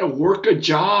know how to work a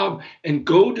job and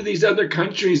go to these other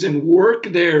countries and work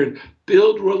there and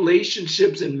build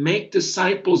relationships and make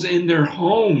disciples in their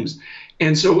homes.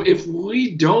 And so if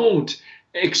we don't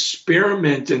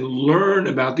experiment and learn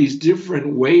about these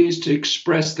different ways to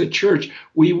express the church,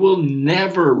 we will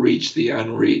never reach the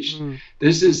unreached.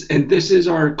 This is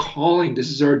our calling.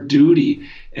 This is our duty.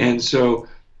 And so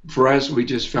for us, we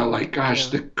just felt like, gosh,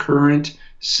 the current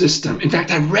system. In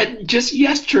fact, I read just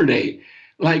yesterday,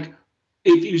 like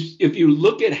if you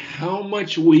look at how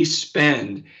much we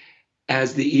spend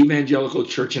as the evangelical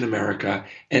church in America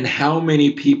and how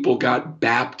many people got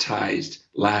baptized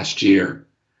last year,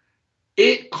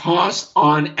 it costs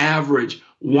on average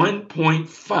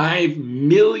 $1.5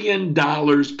 million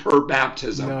per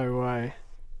baptism. No way.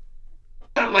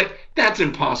 I'm like, that's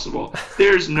impossible.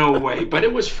 There's no way. But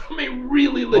it was from a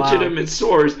really legitimate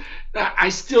source. I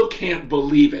still can't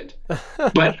believe it.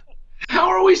 But how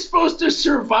are we supposed to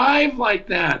survive like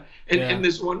that? And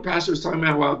this one pastor was talking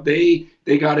about, well, they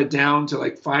got it down to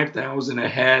like 5,000 a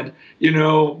head,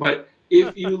 but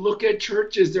if you look at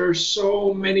churches, there are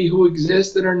so many who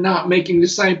exist that are not making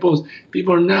disciples.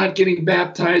 People are not getting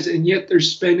baptized, and yet they're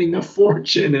spending a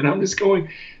fortune. And I'm just going,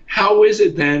 how is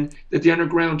it then that the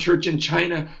underground church in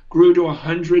China grew to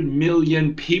 100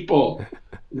 million people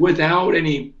without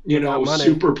any,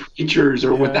 super preachers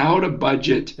or without a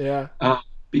budget?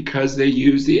 Because they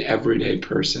use the everyday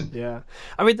person. Yeah.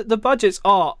 I mean, the budgets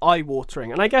are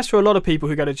eye-watering. And I guess for a lot of people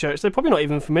who go to church, they're probably not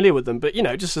even familiar with them. But,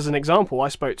 just as an example, I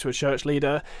spoke to a church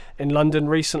leader in London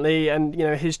recently, and,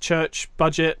 his church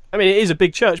budget, I mean, it is a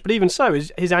big church, but even so,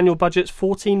 his annual budget's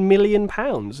 £14 million.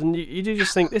 And you do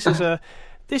just think this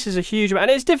is a huge amount.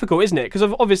 And it's difficult, isn't it? Because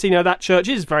obviously, that church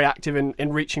is very active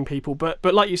in reaching people. But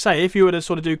like you say, if you were to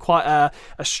sort of do quite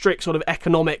a strict sort of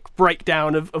economic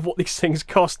breakdown of what these things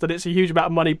cost, that it's a huge amount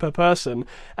of money per person.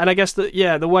 And I guess that,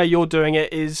 the way you're doing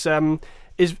it is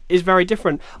very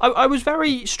different. I was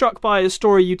very struck by a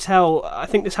story you tell. I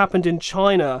think this happened in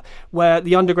China, where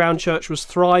the underground church was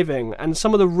thriving and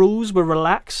some of the rules were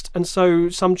relaxed, and so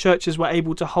some churches were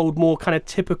able to hold more kind of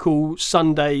typical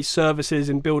Sunday services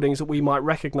in buildings that we might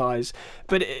recognise.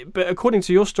 But according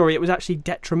to your story, it was actually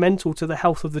detrimental to the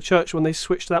health of the church when they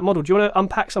switched to that model. Do you want to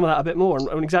unpack some of that a bit more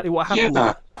and exactly what happened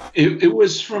there? It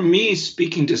was from me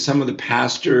speaking to some of the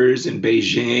pastors in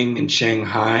Beijing and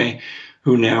Shanghai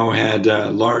who now had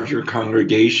larger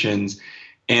congregations.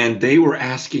 And they were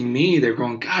asking me, they're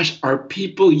going, gosh, our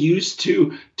people used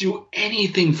to do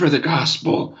anything for the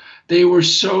gospel. They were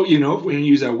so, if we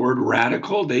use that word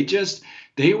radical,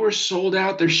 they were sold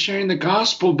out. They're sharing the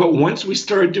gospel. But once we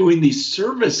started doing these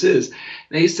services,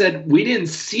 they said, we didn't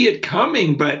see it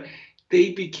coming, but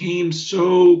they became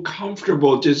so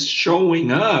comfortable just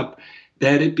showing up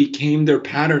that it became their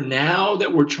pattern. Now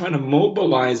that we're trying to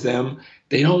mobilize them,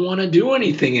 they don't want to do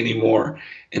anything anymore.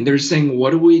 And they're saying,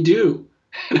 what do we do?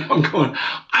 And I'm going,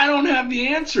 I don't have the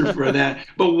answer for that.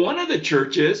 But one of the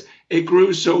churches, it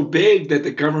grew so big that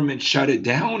the government shut it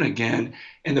down again.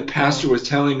 And the pastor was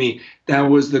telling me that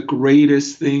was the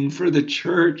greatest thing for the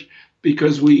church,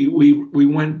 because we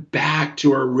went back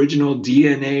to our original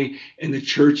DNA and the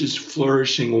church is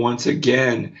flourishing once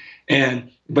again.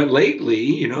 But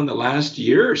lately, in the last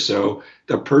year or so,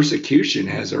 the persecution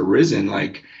has arisen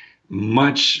like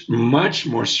much, much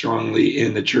more strongly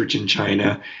in the church in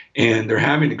China, and they're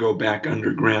having to go back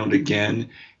underground again.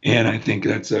 And I think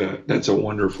that's a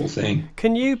wonderful thing.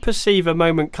 Can you perceive a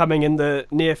moment coming in the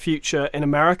near future in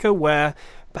America where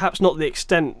perhaps not the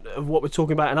extent of what we're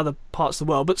talking about in other parts of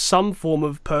the world, but some form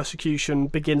of persecution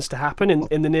begins to happen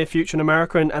in the near future in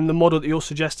America, and the model that you're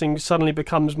suggesting suddenly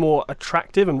becomes more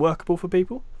attractive and workable for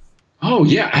people? Oh,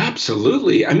 yeah,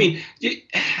 absolutely. I mean,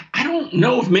 I don't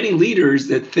know of many leaders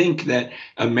that think that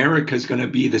America is going to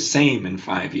be the same in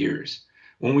 5 years.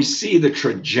 When we see the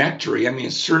trajectory, I mean,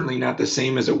 it's certainly not the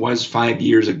same as it was 5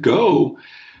 years ago.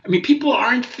 I mean, people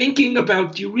aren't thinking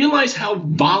about, do you realize how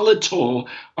volatile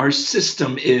our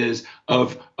system is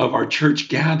of our church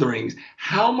gatherings,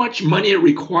 how much money it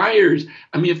requires?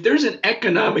 I mean, if there's an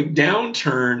economic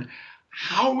downturn,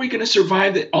 how are we going to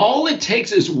survive that? All it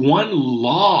takes is one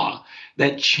law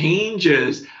that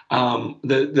changes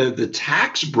the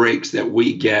tax breaks that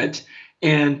we get.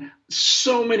 And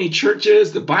so many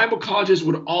churches, the Bible colleges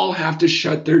would all have to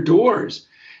shut their doors.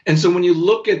 And so when you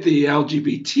look at the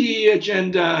LGBT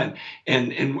agenda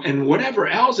and whatever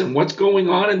else and what's going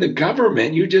on in the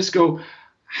government, you just go,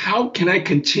 how can I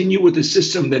continue with a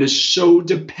system that is so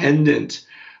dependent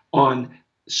on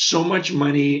so much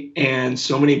money and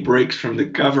so many breaks from the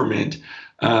government.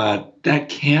 That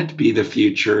can't be the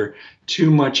future.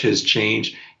 Too much has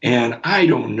changed. And I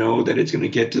don't know that it's going to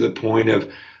get to the point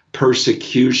of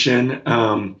persecution.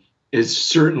 It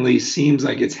certainly seems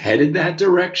like it's headed that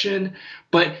direction.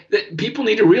 But people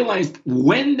need to realize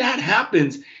when that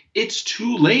happens, it's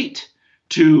too late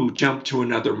to jump to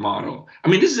another model. I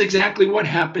mean, this is exactly what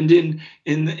happened in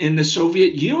the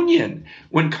Soviet Union.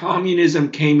 When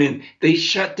communism came in, they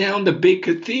shut down the big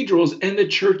cathedrals and the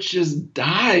church just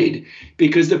died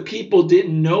because the people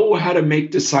didn't know how to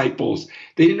make disciples.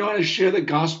 They didn't know how to share the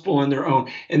gospel on their own.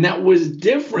 And that was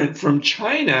different from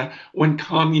China when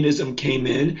communism came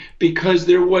in, because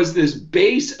there was this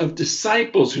base of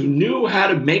disciples who knew how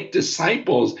to make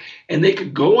disciples, and they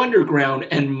could go underground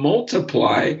and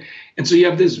multiply. And so you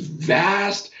have this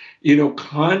vast,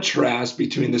 contrast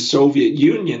between the Soviet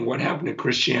Union, what happened to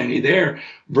Christianity there,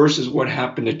 versus what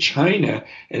happened to China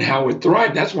and how it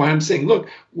thrived. That's why I'm saying, look,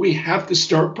 we have to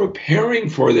start preparing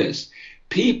for this.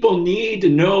 People need to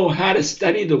know how to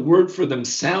study the word for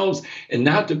themselves and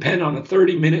not depend on a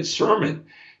 30-minute sermon.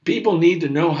 People need to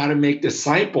know how to make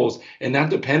disciples and not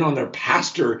depend on their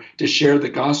pastor to share the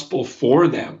gospel for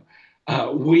them.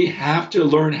 We have to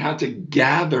learn how to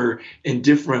gather in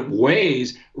different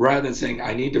ways rather than saying,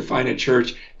 I need to find a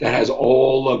church that has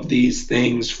all of these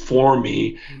things for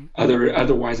me.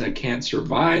 Otherwise, I can't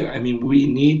survive. I mean, we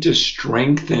need to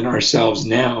strengthen ourselves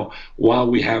now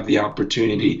while we have the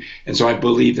opportunity. And so I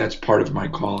believe that's part of my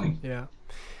calling. Yeah.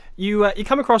 You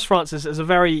come across, Francis, as a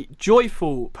very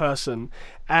joyful person.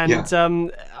 And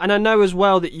I know as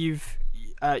well that you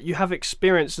have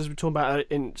experienced, as we talked about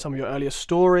in some of your earlier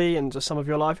story and some of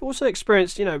your life, also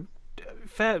experienced,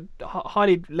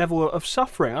 highly level of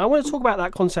suffering. I want to talk about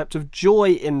that concept of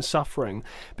joy in suffering,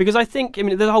 because I think,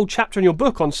 there's a whole chapter in your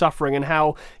book on suffering and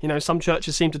how, some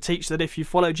churches seem to teach that if you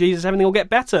follow Jesus, everything will get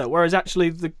better. Whereas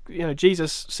actually,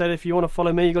 Jesus said, if you want to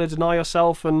follow me, you've got to deny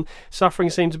yourself, and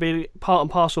suffering seemed to be part and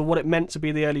parcel of what it meant to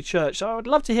be the early church. So I would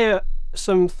love to hear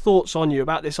some thoughts on you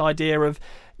about this idea of,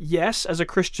 yes, as a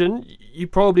Christian, you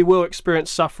probably will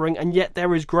experience suffering, and yet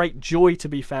there is great joy to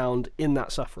be found in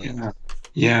that suffering.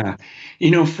 Yeah.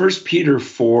 1 Peter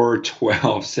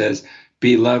 4:12 says,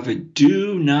 Beloved,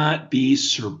 do not be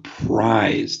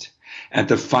surprised at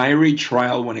the fiery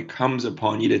trial when it comes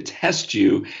upon you to test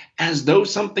you as though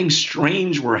something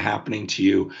strange were happening to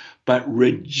you, but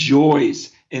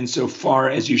rejoice insofar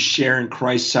as you share in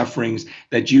Christ's sufferings,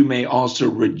 that you may also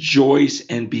rejoice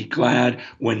and be glad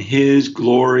when his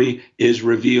glory is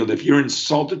revealed. If you're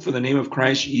insulted for the name of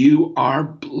Christ, you are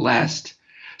blessed.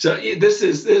 So this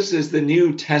is the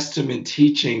New Testament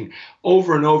teaching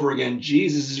over and over again.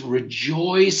 Jesus says,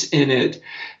 rejoice in it.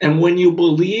 And when you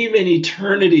believe in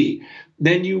eternity,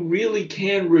 then you really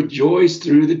can rejoice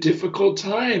through the difficult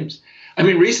times. I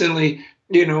mean, recently,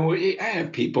 I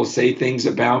have people say things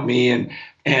about me,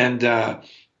 and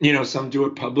some do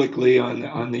it publicly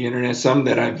on the internet, some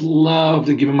that I've loved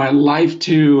and given my life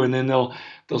to, and then they'll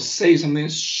say something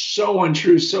that's so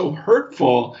untrue, so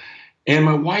hurtful. And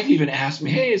my wife even asked me,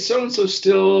 hey, is so-and-so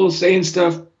still saying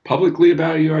stuff publicly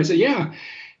about you? I said, yeah.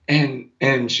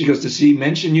 And she goes, does he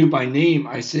mention you by name?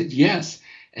 I said, yes.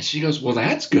 And she goes, well,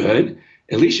 that's good.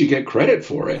 At least you get credit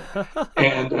for it.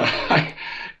 And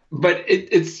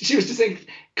she was just saying,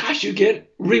 gosh, you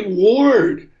get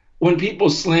reward when people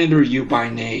slander you by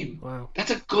name. Wow. That's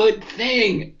a good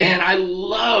thing. And I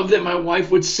love that my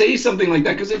wife would say something like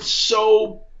that, because it's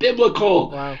so biblical.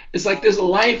 Wow. It's like this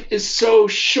life is so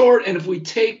short, and if we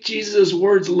take Jesus'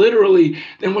 words literally,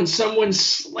 then when someone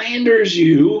slanders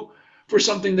you for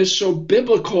something that's so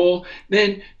biblical,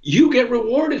 then you get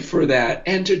rewarded for that.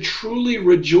 And to truly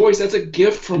rejoice, that's a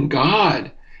gift from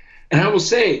God. And I will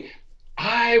say,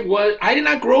 I did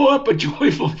not grow up a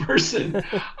joyful person.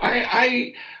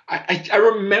 I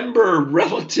remember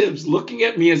relatives looking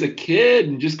at me as a kid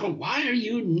and just going, why are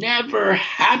you never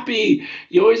happy?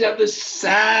 You always have this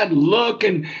sad look.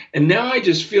 And now I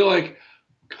just feel like,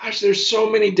 gosh, there's so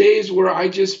many days where I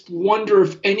just wonder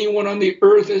if anyone on the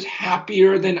earth is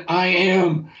happier than I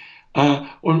am.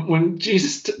 When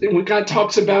God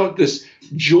talks about this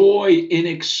joy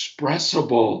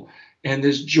inexpressible and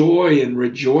this joy and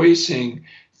rejoicing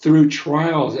through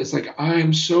trials, it's like,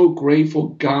 I'm so grateful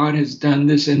God has done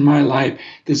this in my life.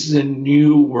 This is a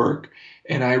new work.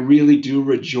 And I really do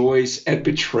rejoice at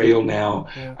betrayal now.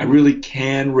 Yeah. I really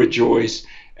can rejoice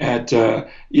at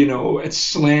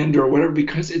slander or whatever,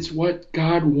 because it's what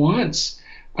God wants.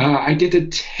 I get to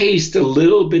taste a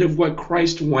little bit of what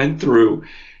Christ went through.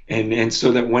 And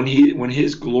so that when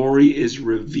his glory is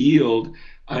revealed,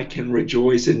 I can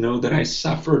rejoice and know that I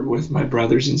suffered with my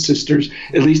brothers and sisters,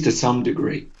 at least to some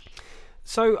degree.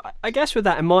 So I guess with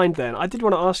that in mind then, I did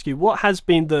want to ask you, what has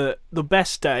been the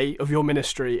best day of your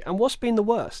ministry and what's been the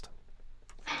worst?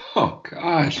 Oh,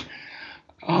 gosh.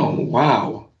 Oh,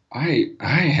 wow. I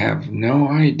have no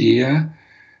idea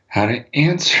how to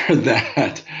answer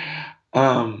that.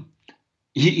 Let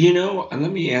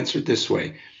me answer it this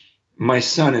way. My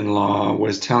son-in-law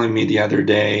was telling me the other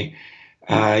day,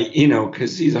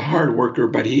 because he's a hard worker,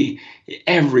 but he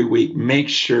every week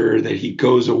makes sure that he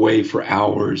goes away for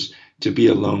hours to be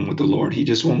alone with the Lord. He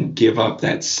just won't give up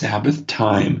that Sabbath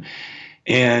time.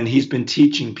 And he's been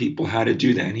teaching people how to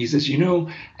do that. And he says,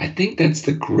 I think that's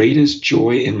the greatest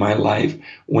joy in my life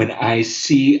when I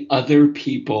see other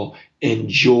people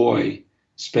enjoy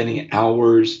spending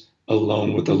hours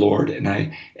alone with the Lord. And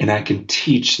I can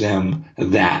teach them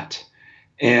that.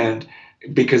 And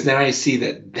because then I see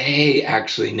that they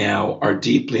actually now are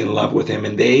deeply in love with him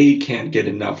and they can't get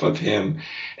enough of him.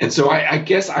 And so I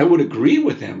guess I would agree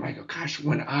with him. I go, gosh,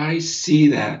 when I see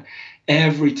that,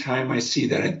 every time I see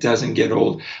that, it doesn't get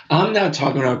old. I'm not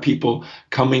talking about people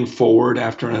coming forward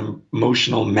after an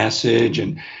emotional message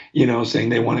and, saying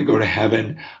they want to go to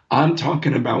heaven. I'm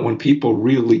talking about when people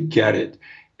really get it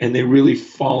and they really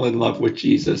fall in love with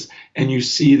Jesus and you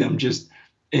see them just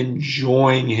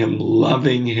enjoying him,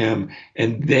 loving him,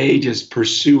 and they just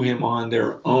pursue him on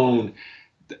their own.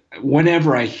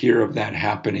 Whenever I hear of that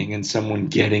happening and someone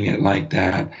getting it like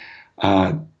that,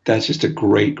 that's just a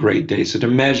great, great day. So to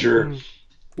measure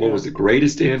what was the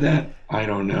greatest day of that, I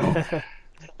don't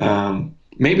know.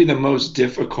 Maybe the most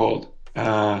difficult,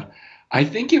 I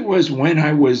think it was when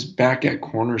I was back at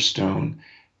Cornerstone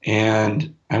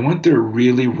and I went through a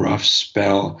really rough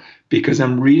spell because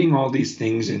I'm reading all these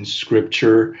things in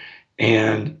Scripture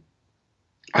and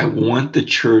I want the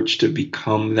church to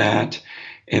become that.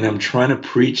 And I'm trying to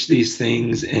preach these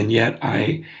things, and yet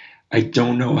I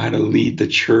don't know how to lead the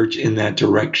church in that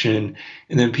direction.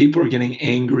 And then people are getting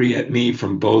angry at me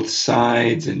from both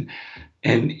sides. And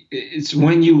it's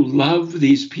when you love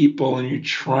these people and you're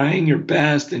trying your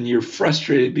best and you're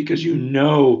frustrated because you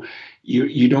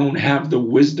don't have the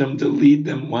wisdom to lead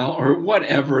them well, or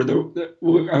whatever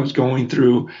I was going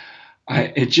through.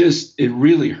 It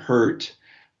really hurt.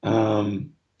 I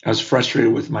was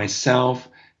frustrated with myself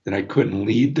that I couldn't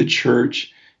lead the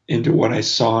church into what I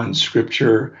saw in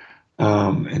Scripture.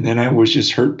 And then I was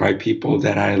just hurt by people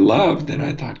that I loved. And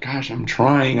I thought, gosh, I'm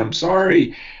trying, I'm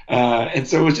sorry. And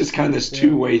so it was just kind of this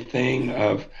two-way thing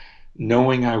of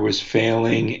knowing I was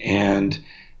failing and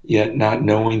yet not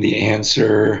knowing the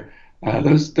answer.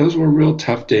 Those were real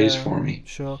tough days for me.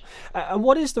 Sure. And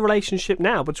what is the relationship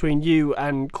now between you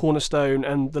and Cornerstone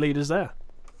and the leaders there?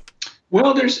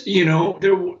 Well, there's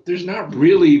not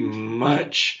really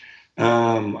much.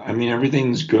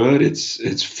 Everything's good.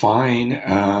 It's fine.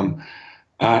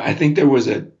 I think there was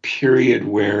a period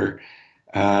where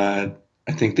I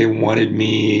think they wanted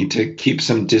me to keep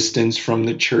some distance from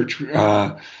the church.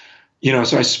 So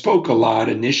I spoke a lot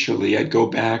initially. I'd go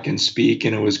back and speak,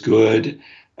 and it was good.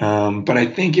 But I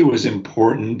think it was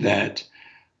important that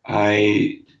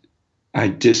I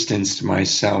distanced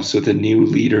myself so the new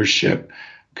leadership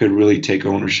could really take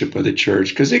ownership of the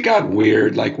church, because it got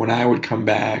weird. Like when I would come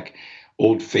back,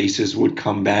 old faces would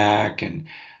come back and,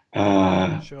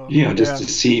 to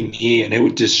see me, and it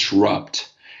would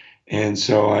disrupt. And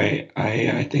so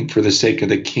I think for the sake of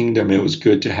the kingdom, it was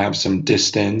good to have some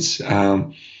distance. But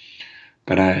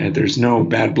there's no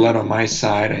bad blood on my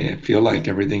side. I feel like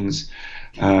everything's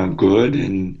good,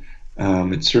 and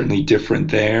it's certainly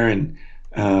different there. And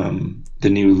the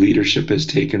new leadership has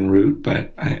taken root,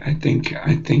 but I think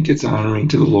it's honoring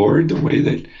to the Lord the way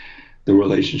that the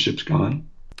relationship's gone.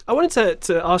 I wanted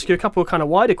to ask you a couple of kind of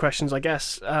wider questions, I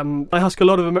guess. I ask a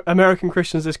lot of American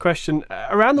Christians this question.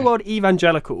 Around the word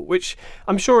evangelical, which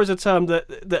I'm sure is a term that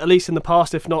at least in the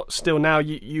past, if not still now,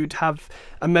 you'd have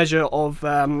a measure of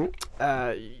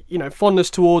fondness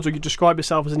towards, or you describe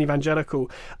yourself as an evangelical.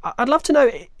 I'd love to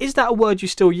know, is that a word you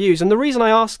still use? And the reason I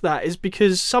ask that is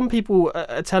because some people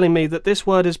are telling me that this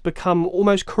word has become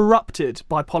almost corrupted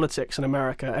by politics in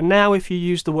America. And now if you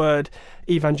use the word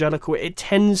evangelical, it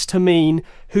tends to mean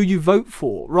who you vote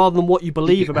for rather than what you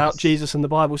believe about Jesus and the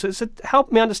Bible. So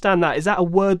help me understand that. Is that a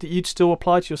word that you'd still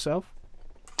apply to yourself?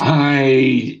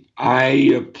 I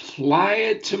apply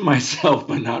it to myself,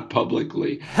 but not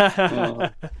publicly.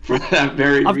 For that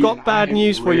very reason. I've got bad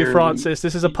news for you, Francis.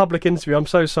 This is a public interview. I'm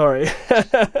so sorry.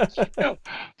 No,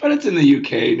 but it's in the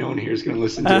UK. No one here is going to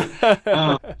listen to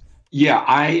it. Yeah,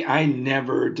 I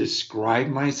never describe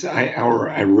myself, or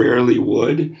I rarely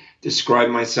would describe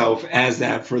myself as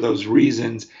that for those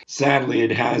reasons. Sadly,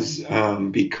 it has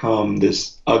become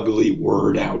this ugly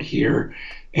word out here,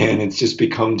 and it's just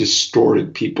become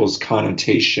distorted people's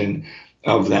connotation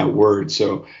of that word.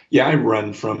 So yeah, I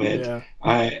run from it.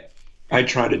 Yeah. I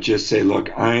try to just say,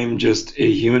 look, I'm just a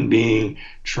human being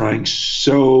trying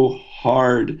so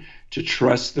hard to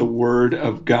trust the word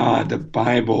of God, the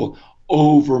Bible,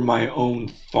 over my own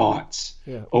thoughts,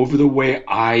 over the way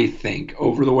I think,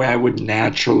 over the way I would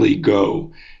naturally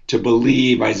go, to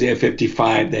believe Isaiah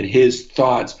 55, that his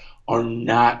thoughts are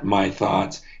not my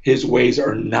thoughts. His ways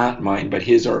are not mine, but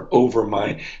his are over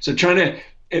mine. So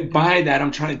by that,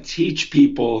 I'm trying to teach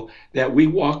people that we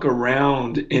walk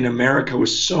around in America with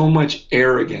so much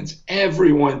arrogance.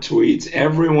 Everyone tweets,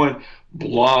 everyone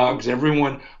blogs,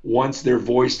 everyone wants their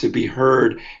voice to be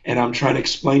heard. And I'm trying to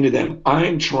explain to them,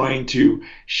 I'm trying to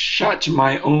shut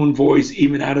my own voice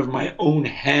even out of my own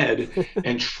head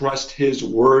and trust his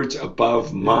words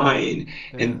above mine.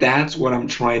 And that's what I'm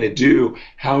trying to do.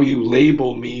 How you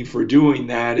label me for doing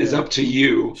that is up to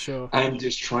you. Sure. I'm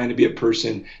just trying to be a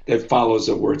person that follows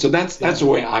the word. So that's the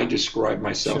way I describe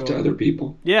myself to other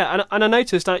people. Yeah, and I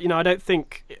noticed that, I don't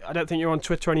think you're on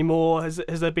Twitter anymore. Has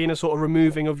there been a sort of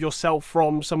removing of yourself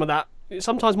from some of that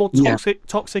sometimes more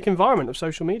toxic environment of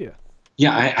social media?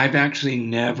 Yeah, I've actually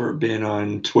never been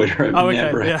on Twitter. I've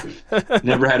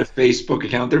never had a Facebook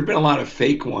account. There have been a lot of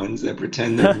fake ones that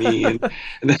pretend they're me, and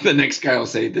then the next guy will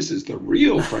say, "This is the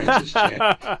real Francis Chan."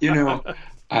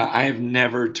 I have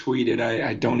never tweeted.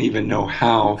 I don't even know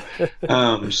how.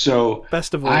 So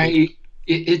best of all,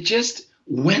 it just,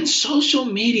 when social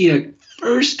media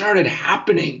first started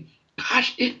happening,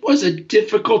 gosh, it was a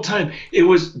difficult time. It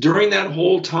was during that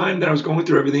whole time that I was going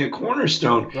through everything at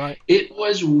Cornerstone. Right. It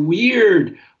was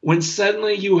weird when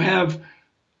suddenly you have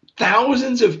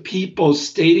thousands of people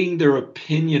stating their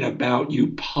opinion about you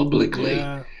publicly.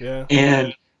 Yeah.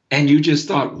 And you just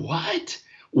thought, what?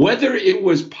 Whether it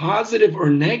was positive or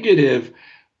negative,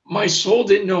 my soul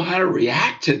didn't know how to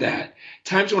react to that.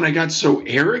 Times when I got so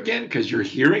arrogant because you're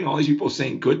hearing all these people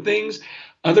saying good things.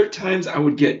 Other times I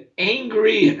would get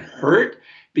angry and hurt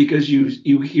because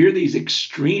you hear these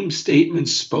extreme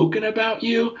statements spoken about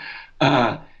you.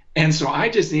 And so I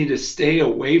just need to stay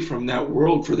away from that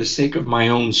world for the sake of my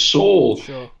own soul,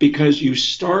 because you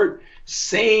start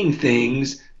saying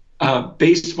things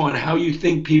based upon how you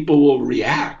think people will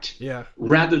react,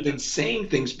 rather than saying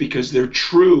things because they're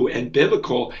true and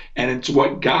biblical and it's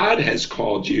what God has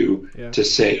called you to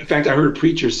say. In fact, I heard a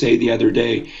preacher say the other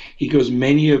day, he goes,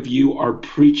 many of you are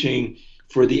preaching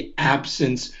for the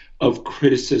absence of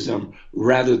criticism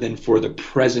rather than for the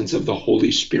presence of the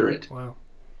Holy Spirit. Wow.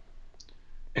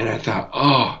 And I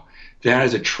thought, that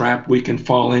is a trap we can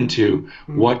fall into.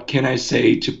 What can I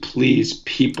say to please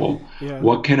people?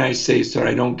 What can I say so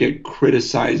I don't get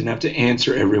criticized and have to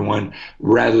answer everyone,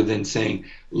 rather than saying,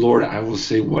 Lord, I will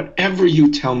say whatever you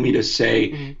tell me to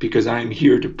say because I'm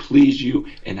here to please you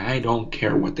and I don't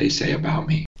care what they say about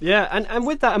me. Yeah, and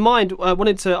with that in mind, I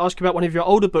wanted to ask you about one of your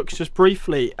older books just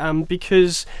briefly,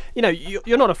 because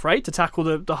you're not afraid to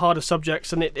tackle the harder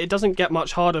subjects, and it doesn't get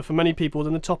much harder for many people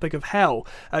than the topic of hell.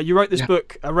 You wrote this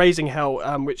book, Raising Hell,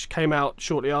 which came out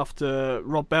shortly after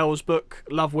Rob Bell's book,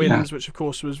 Love Wins, which of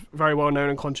course was very well known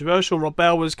and controversial. Rob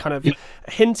Bell was kind of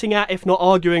hinting at, if not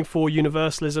arguing for,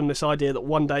 universalism, this idea that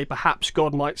one day perhaps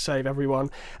God might save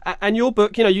everyone. And your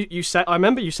book, you said, I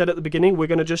remember you said at the beginning, we're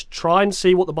going to just try and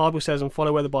see what the Bible says and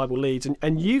follow where the Bible leads,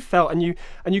 and you felt, and you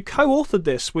co-authored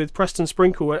this with Preston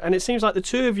Sprinkle, and it seems like the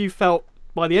two of you felt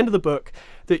by the end of the book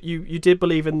that you did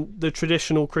believe in the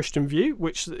traditional Christian view,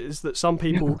 which is that some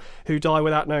people who die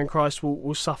without knowing Christ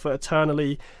will suffer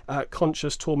eternally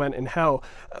conscious torment in hell.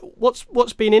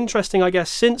 What's been interesting, I guess,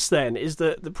 since then is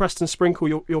that the Preston Sprinkle,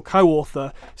 your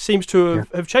co-author, seems to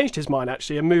have changed his mind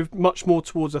actually and moved much more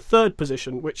towards a third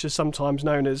position, which is sometimes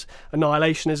known as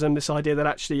annihilationism, this idea that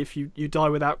actually if you die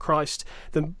without Christ,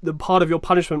 then the part of your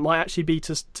punishment might actually be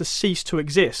to cease to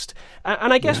exist.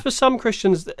 And I guess for some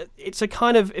Christians, it's a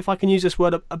kind of, if I can use this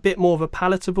word, a bit more of a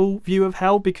palatable view of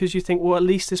hell, because you think, well, at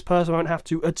least this person won't have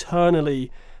to eternally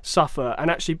suffer,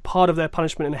 and actually part of their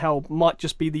punishment in hell might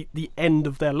just be the end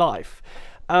of their life.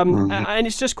 And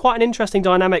it's just quite an interesting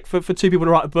dynamic for two people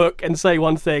to write a book and say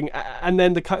one thing, and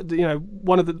then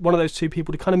one of those two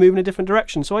people to kind of move in a different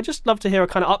direction. So I'd just love to hear a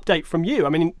kind of update from you. I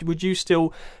mean, would you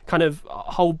still kind of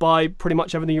hold by pretty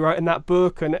much everything you wrote in that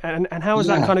book, and how has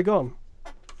that kind of gone?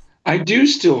 I do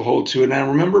still hold to it. And I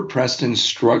remember Preston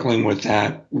struggling with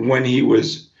that when we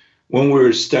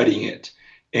were studying it.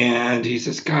 And he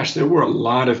says, gosh, there were a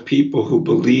lot of people who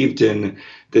believed in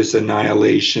this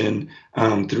annihilation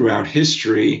throughout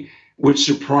history, which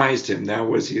surprised him. That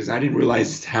was because I didn't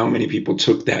realize how many people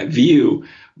took that view.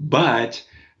 But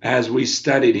as we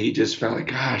studied, he just felt like,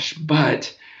 gosh,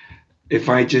 but if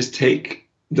I just take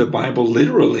the Bible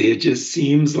literally, it just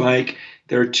seems like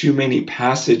there are too many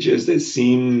passages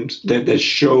that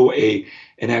show an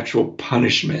actual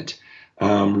punishment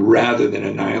rather than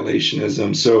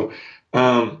annihilationism. So,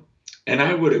 and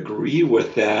I would agree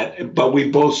with that, but we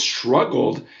both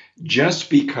struggled just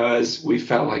because we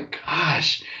felt like,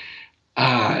 gosh,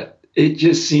 it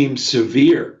just seems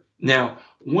severe. Now,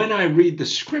 when I read the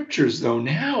scriptures, though,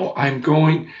 now I'm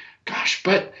going, gosh,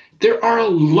 but there are a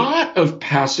lot of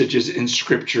passages in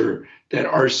scripture that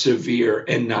are severe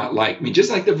and not like me.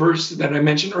 Just like the verse that I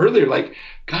mentioned earlier, like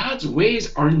God's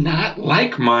ways are not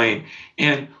like mine.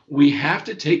 And we have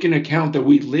to take into account that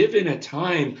we live in a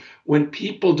time when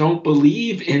people don't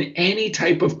believe in any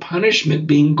type of punishment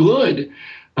being good,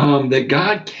 that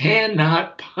God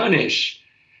cannot punish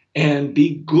and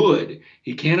be good.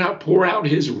 He cannot pour out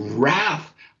his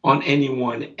wrath on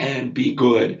anyone and be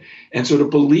good. And so to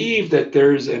believe that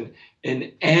there's an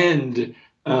end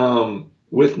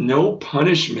with no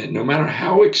punishment, no matter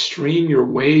how extreme your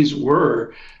ways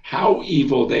were, how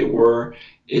evil they were,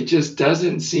 it just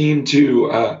doesn't seem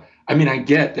to, I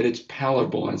get that it's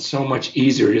palatable and so much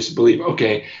easier just to believe,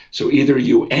 okay, so either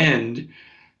you end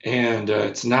and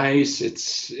it's nice,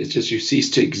 it's just you cease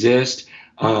to exist.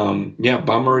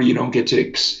 Bummer, you don't get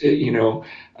to,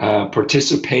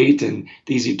 participate in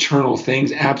these eternal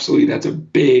things. Absolutely, that's a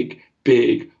big,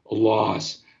 big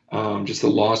loss, just the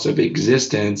loss of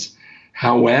existence.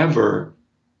 However,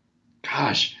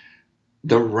 gosh,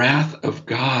 the wrath of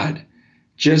God,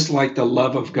 just like the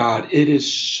love of God, it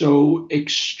is so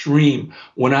extreme.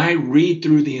 When I read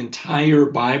through the entire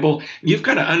Bible, you've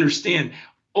got to understand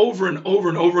over and over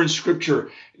and over in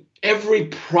Scripture, every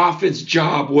prophet's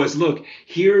job was, look,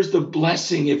 here's the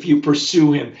blessing if you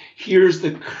pursue him. Here's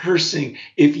the cursing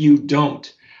if you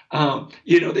don't.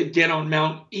 They get on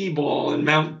Mount Ebal and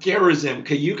Mount Gerizim.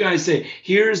 Okay, you guys say,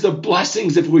 here's the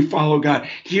blessings if we follow God.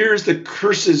 Here's the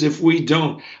curses if we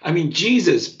don't.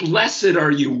 Jesus, blessed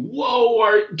are you. Woe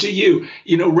are to you.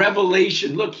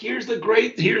 Revelation. Look, here's the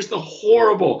great, here's the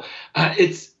horrible.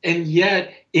 And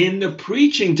yet in the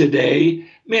preaching today,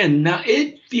 man,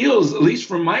 it feels, at least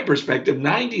from my perspective,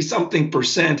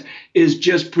 90-something% is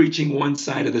just preaching one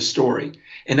side of the story.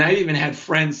 And I even had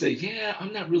friends say, yeah,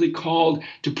 I'm not really called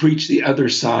to preach the other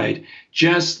side.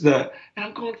 And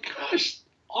I'm going, gosh,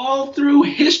 all through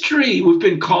history, we've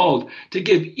been called to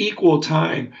give equal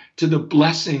time to the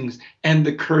blessings and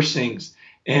the cursings.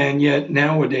 And yet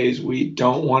nowadays, we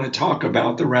don't want to talk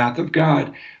about the wrath of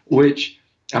God, which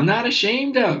I'm not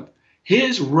ashamed of.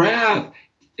 His wrath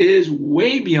is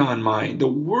way beyond mine. The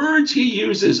words he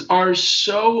uses are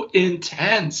so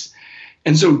intense.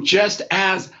 And so just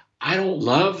as I don't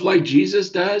love like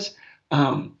Jesus does,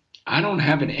 I don't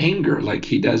have an anger like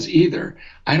he does either.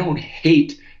 I don't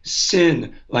hate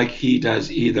sin like he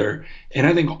does either. And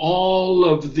I think all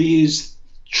of these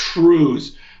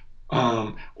truths,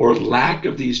 or lack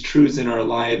of these truths in our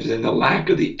lives, and the lack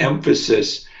of the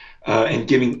emphasis and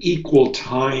giving equal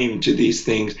time to these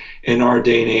things in our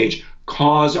day and age,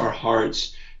 cause our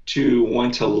hearts to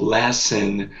want to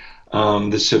lessen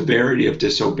the severity of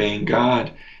disobeying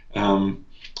God.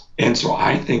 And so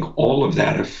I think all of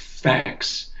that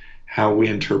affects how we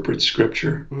interpret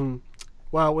Scripture.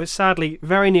 Well, we're sadly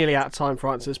very nearly out of time,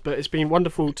 Francis, but it's been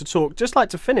wonderful to talk. Just like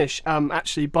to finish,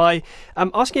 actually, by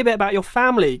asking a bit about your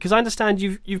family, because I understand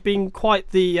you've been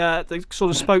quite the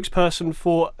sort of spokesperson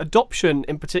for adoption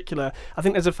in particular. I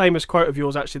think there's a famous quote of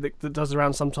yours, actually, that does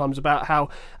around sometimes about how,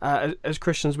 as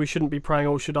Christians, we shouldn't be praying,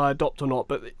 oh, should I adopt or not?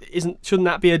 But shouldn't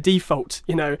that be a default,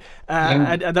 And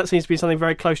that seems to be something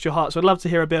very close to your heart. So I'd love to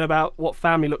hear a bit about what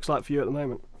family looks like for you at the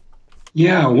moment.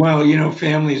 Yeah, well,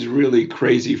 family is really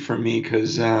crazy for me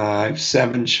because I have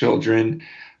 7 children.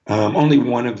 Only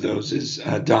one of those is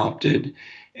adopted.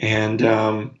 And,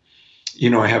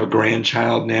 I have a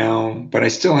grandchild now, but I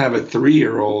still have a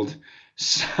 3-year-old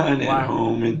son at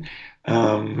home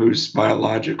and who's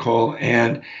biological.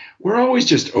 And we're always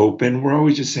just open. We're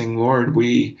always just saying, Lord,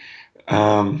 we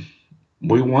want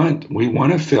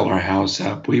to fill our house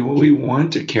up. We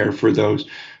want to care for those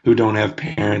who don't have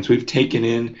parents. We've taken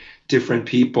in different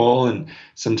people, and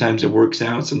sometimes it works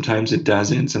out, sometimes it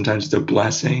doesn't. Sometimes it's a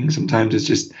blessing, sometimes it's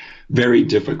just very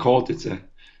difficult. It's a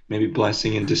maybe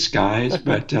blessing in disguise,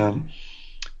 but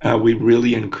we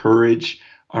really encourage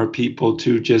our people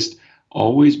to just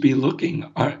always be looking.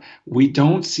 We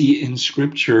don't see in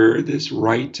Scripture this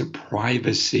right to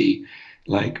privacy.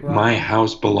 like my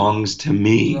house belongs to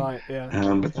me. Right,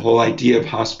 yeah. But the whole idea of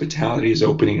hospitality is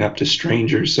opening up to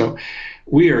strangers. So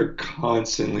we are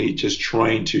constantly just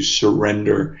trying to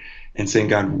surrender and saying,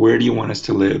 God, where do you want us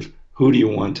to live? Who do you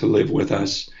want to live with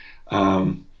us?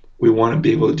 We want to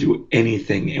be able to do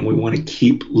anything, and we want to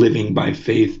keep living by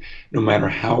faith no matter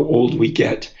how old we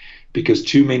get, because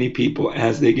too many people,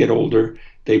 as they get older,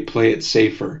 they play it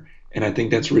safer. And I think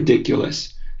that's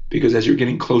ridiculous, because as you're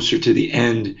getting closer to the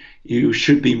end, you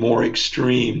should be more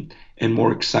extreme and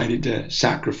more excited to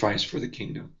sacrifice for the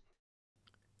kingdom.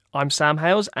 I'm Sam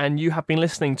Hales, and you have been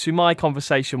listening to my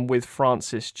conversation with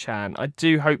Francis Chan. I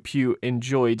do hope you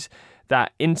enjoyed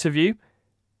that interview.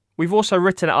 We've also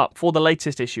written it up for the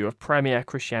latest issue of Premier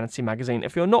Christianity magazine.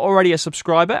 If you're not already a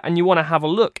subscriber and you want to have a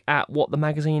look at what the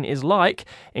magazine is like,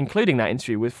 including that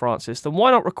interview with Francis, then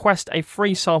why not request a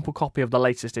free sample copy of the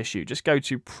latest issue? Just go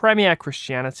to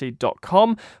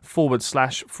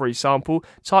premierchristianity.com/free sample,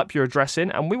 type your address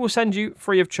in, and we will send you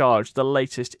free of charge the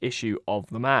latest issue of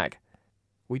the mag.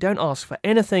 We don't ask for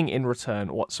anything in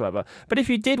return whatsoever. But if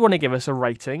you did want to give us a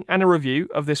rating and a review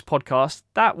of this podcast,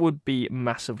 that would be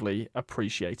massively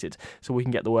appreciated, so we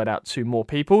can get the word out to more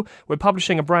people. We're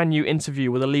publishing a brand new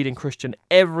interview with a leading Christian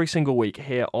every single week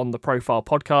here on the Profile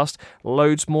Podcast.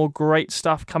 Loads more great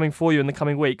stuff coming for you in the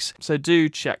coming weeks, so do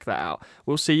check that out.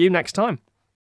 We'll see you next time.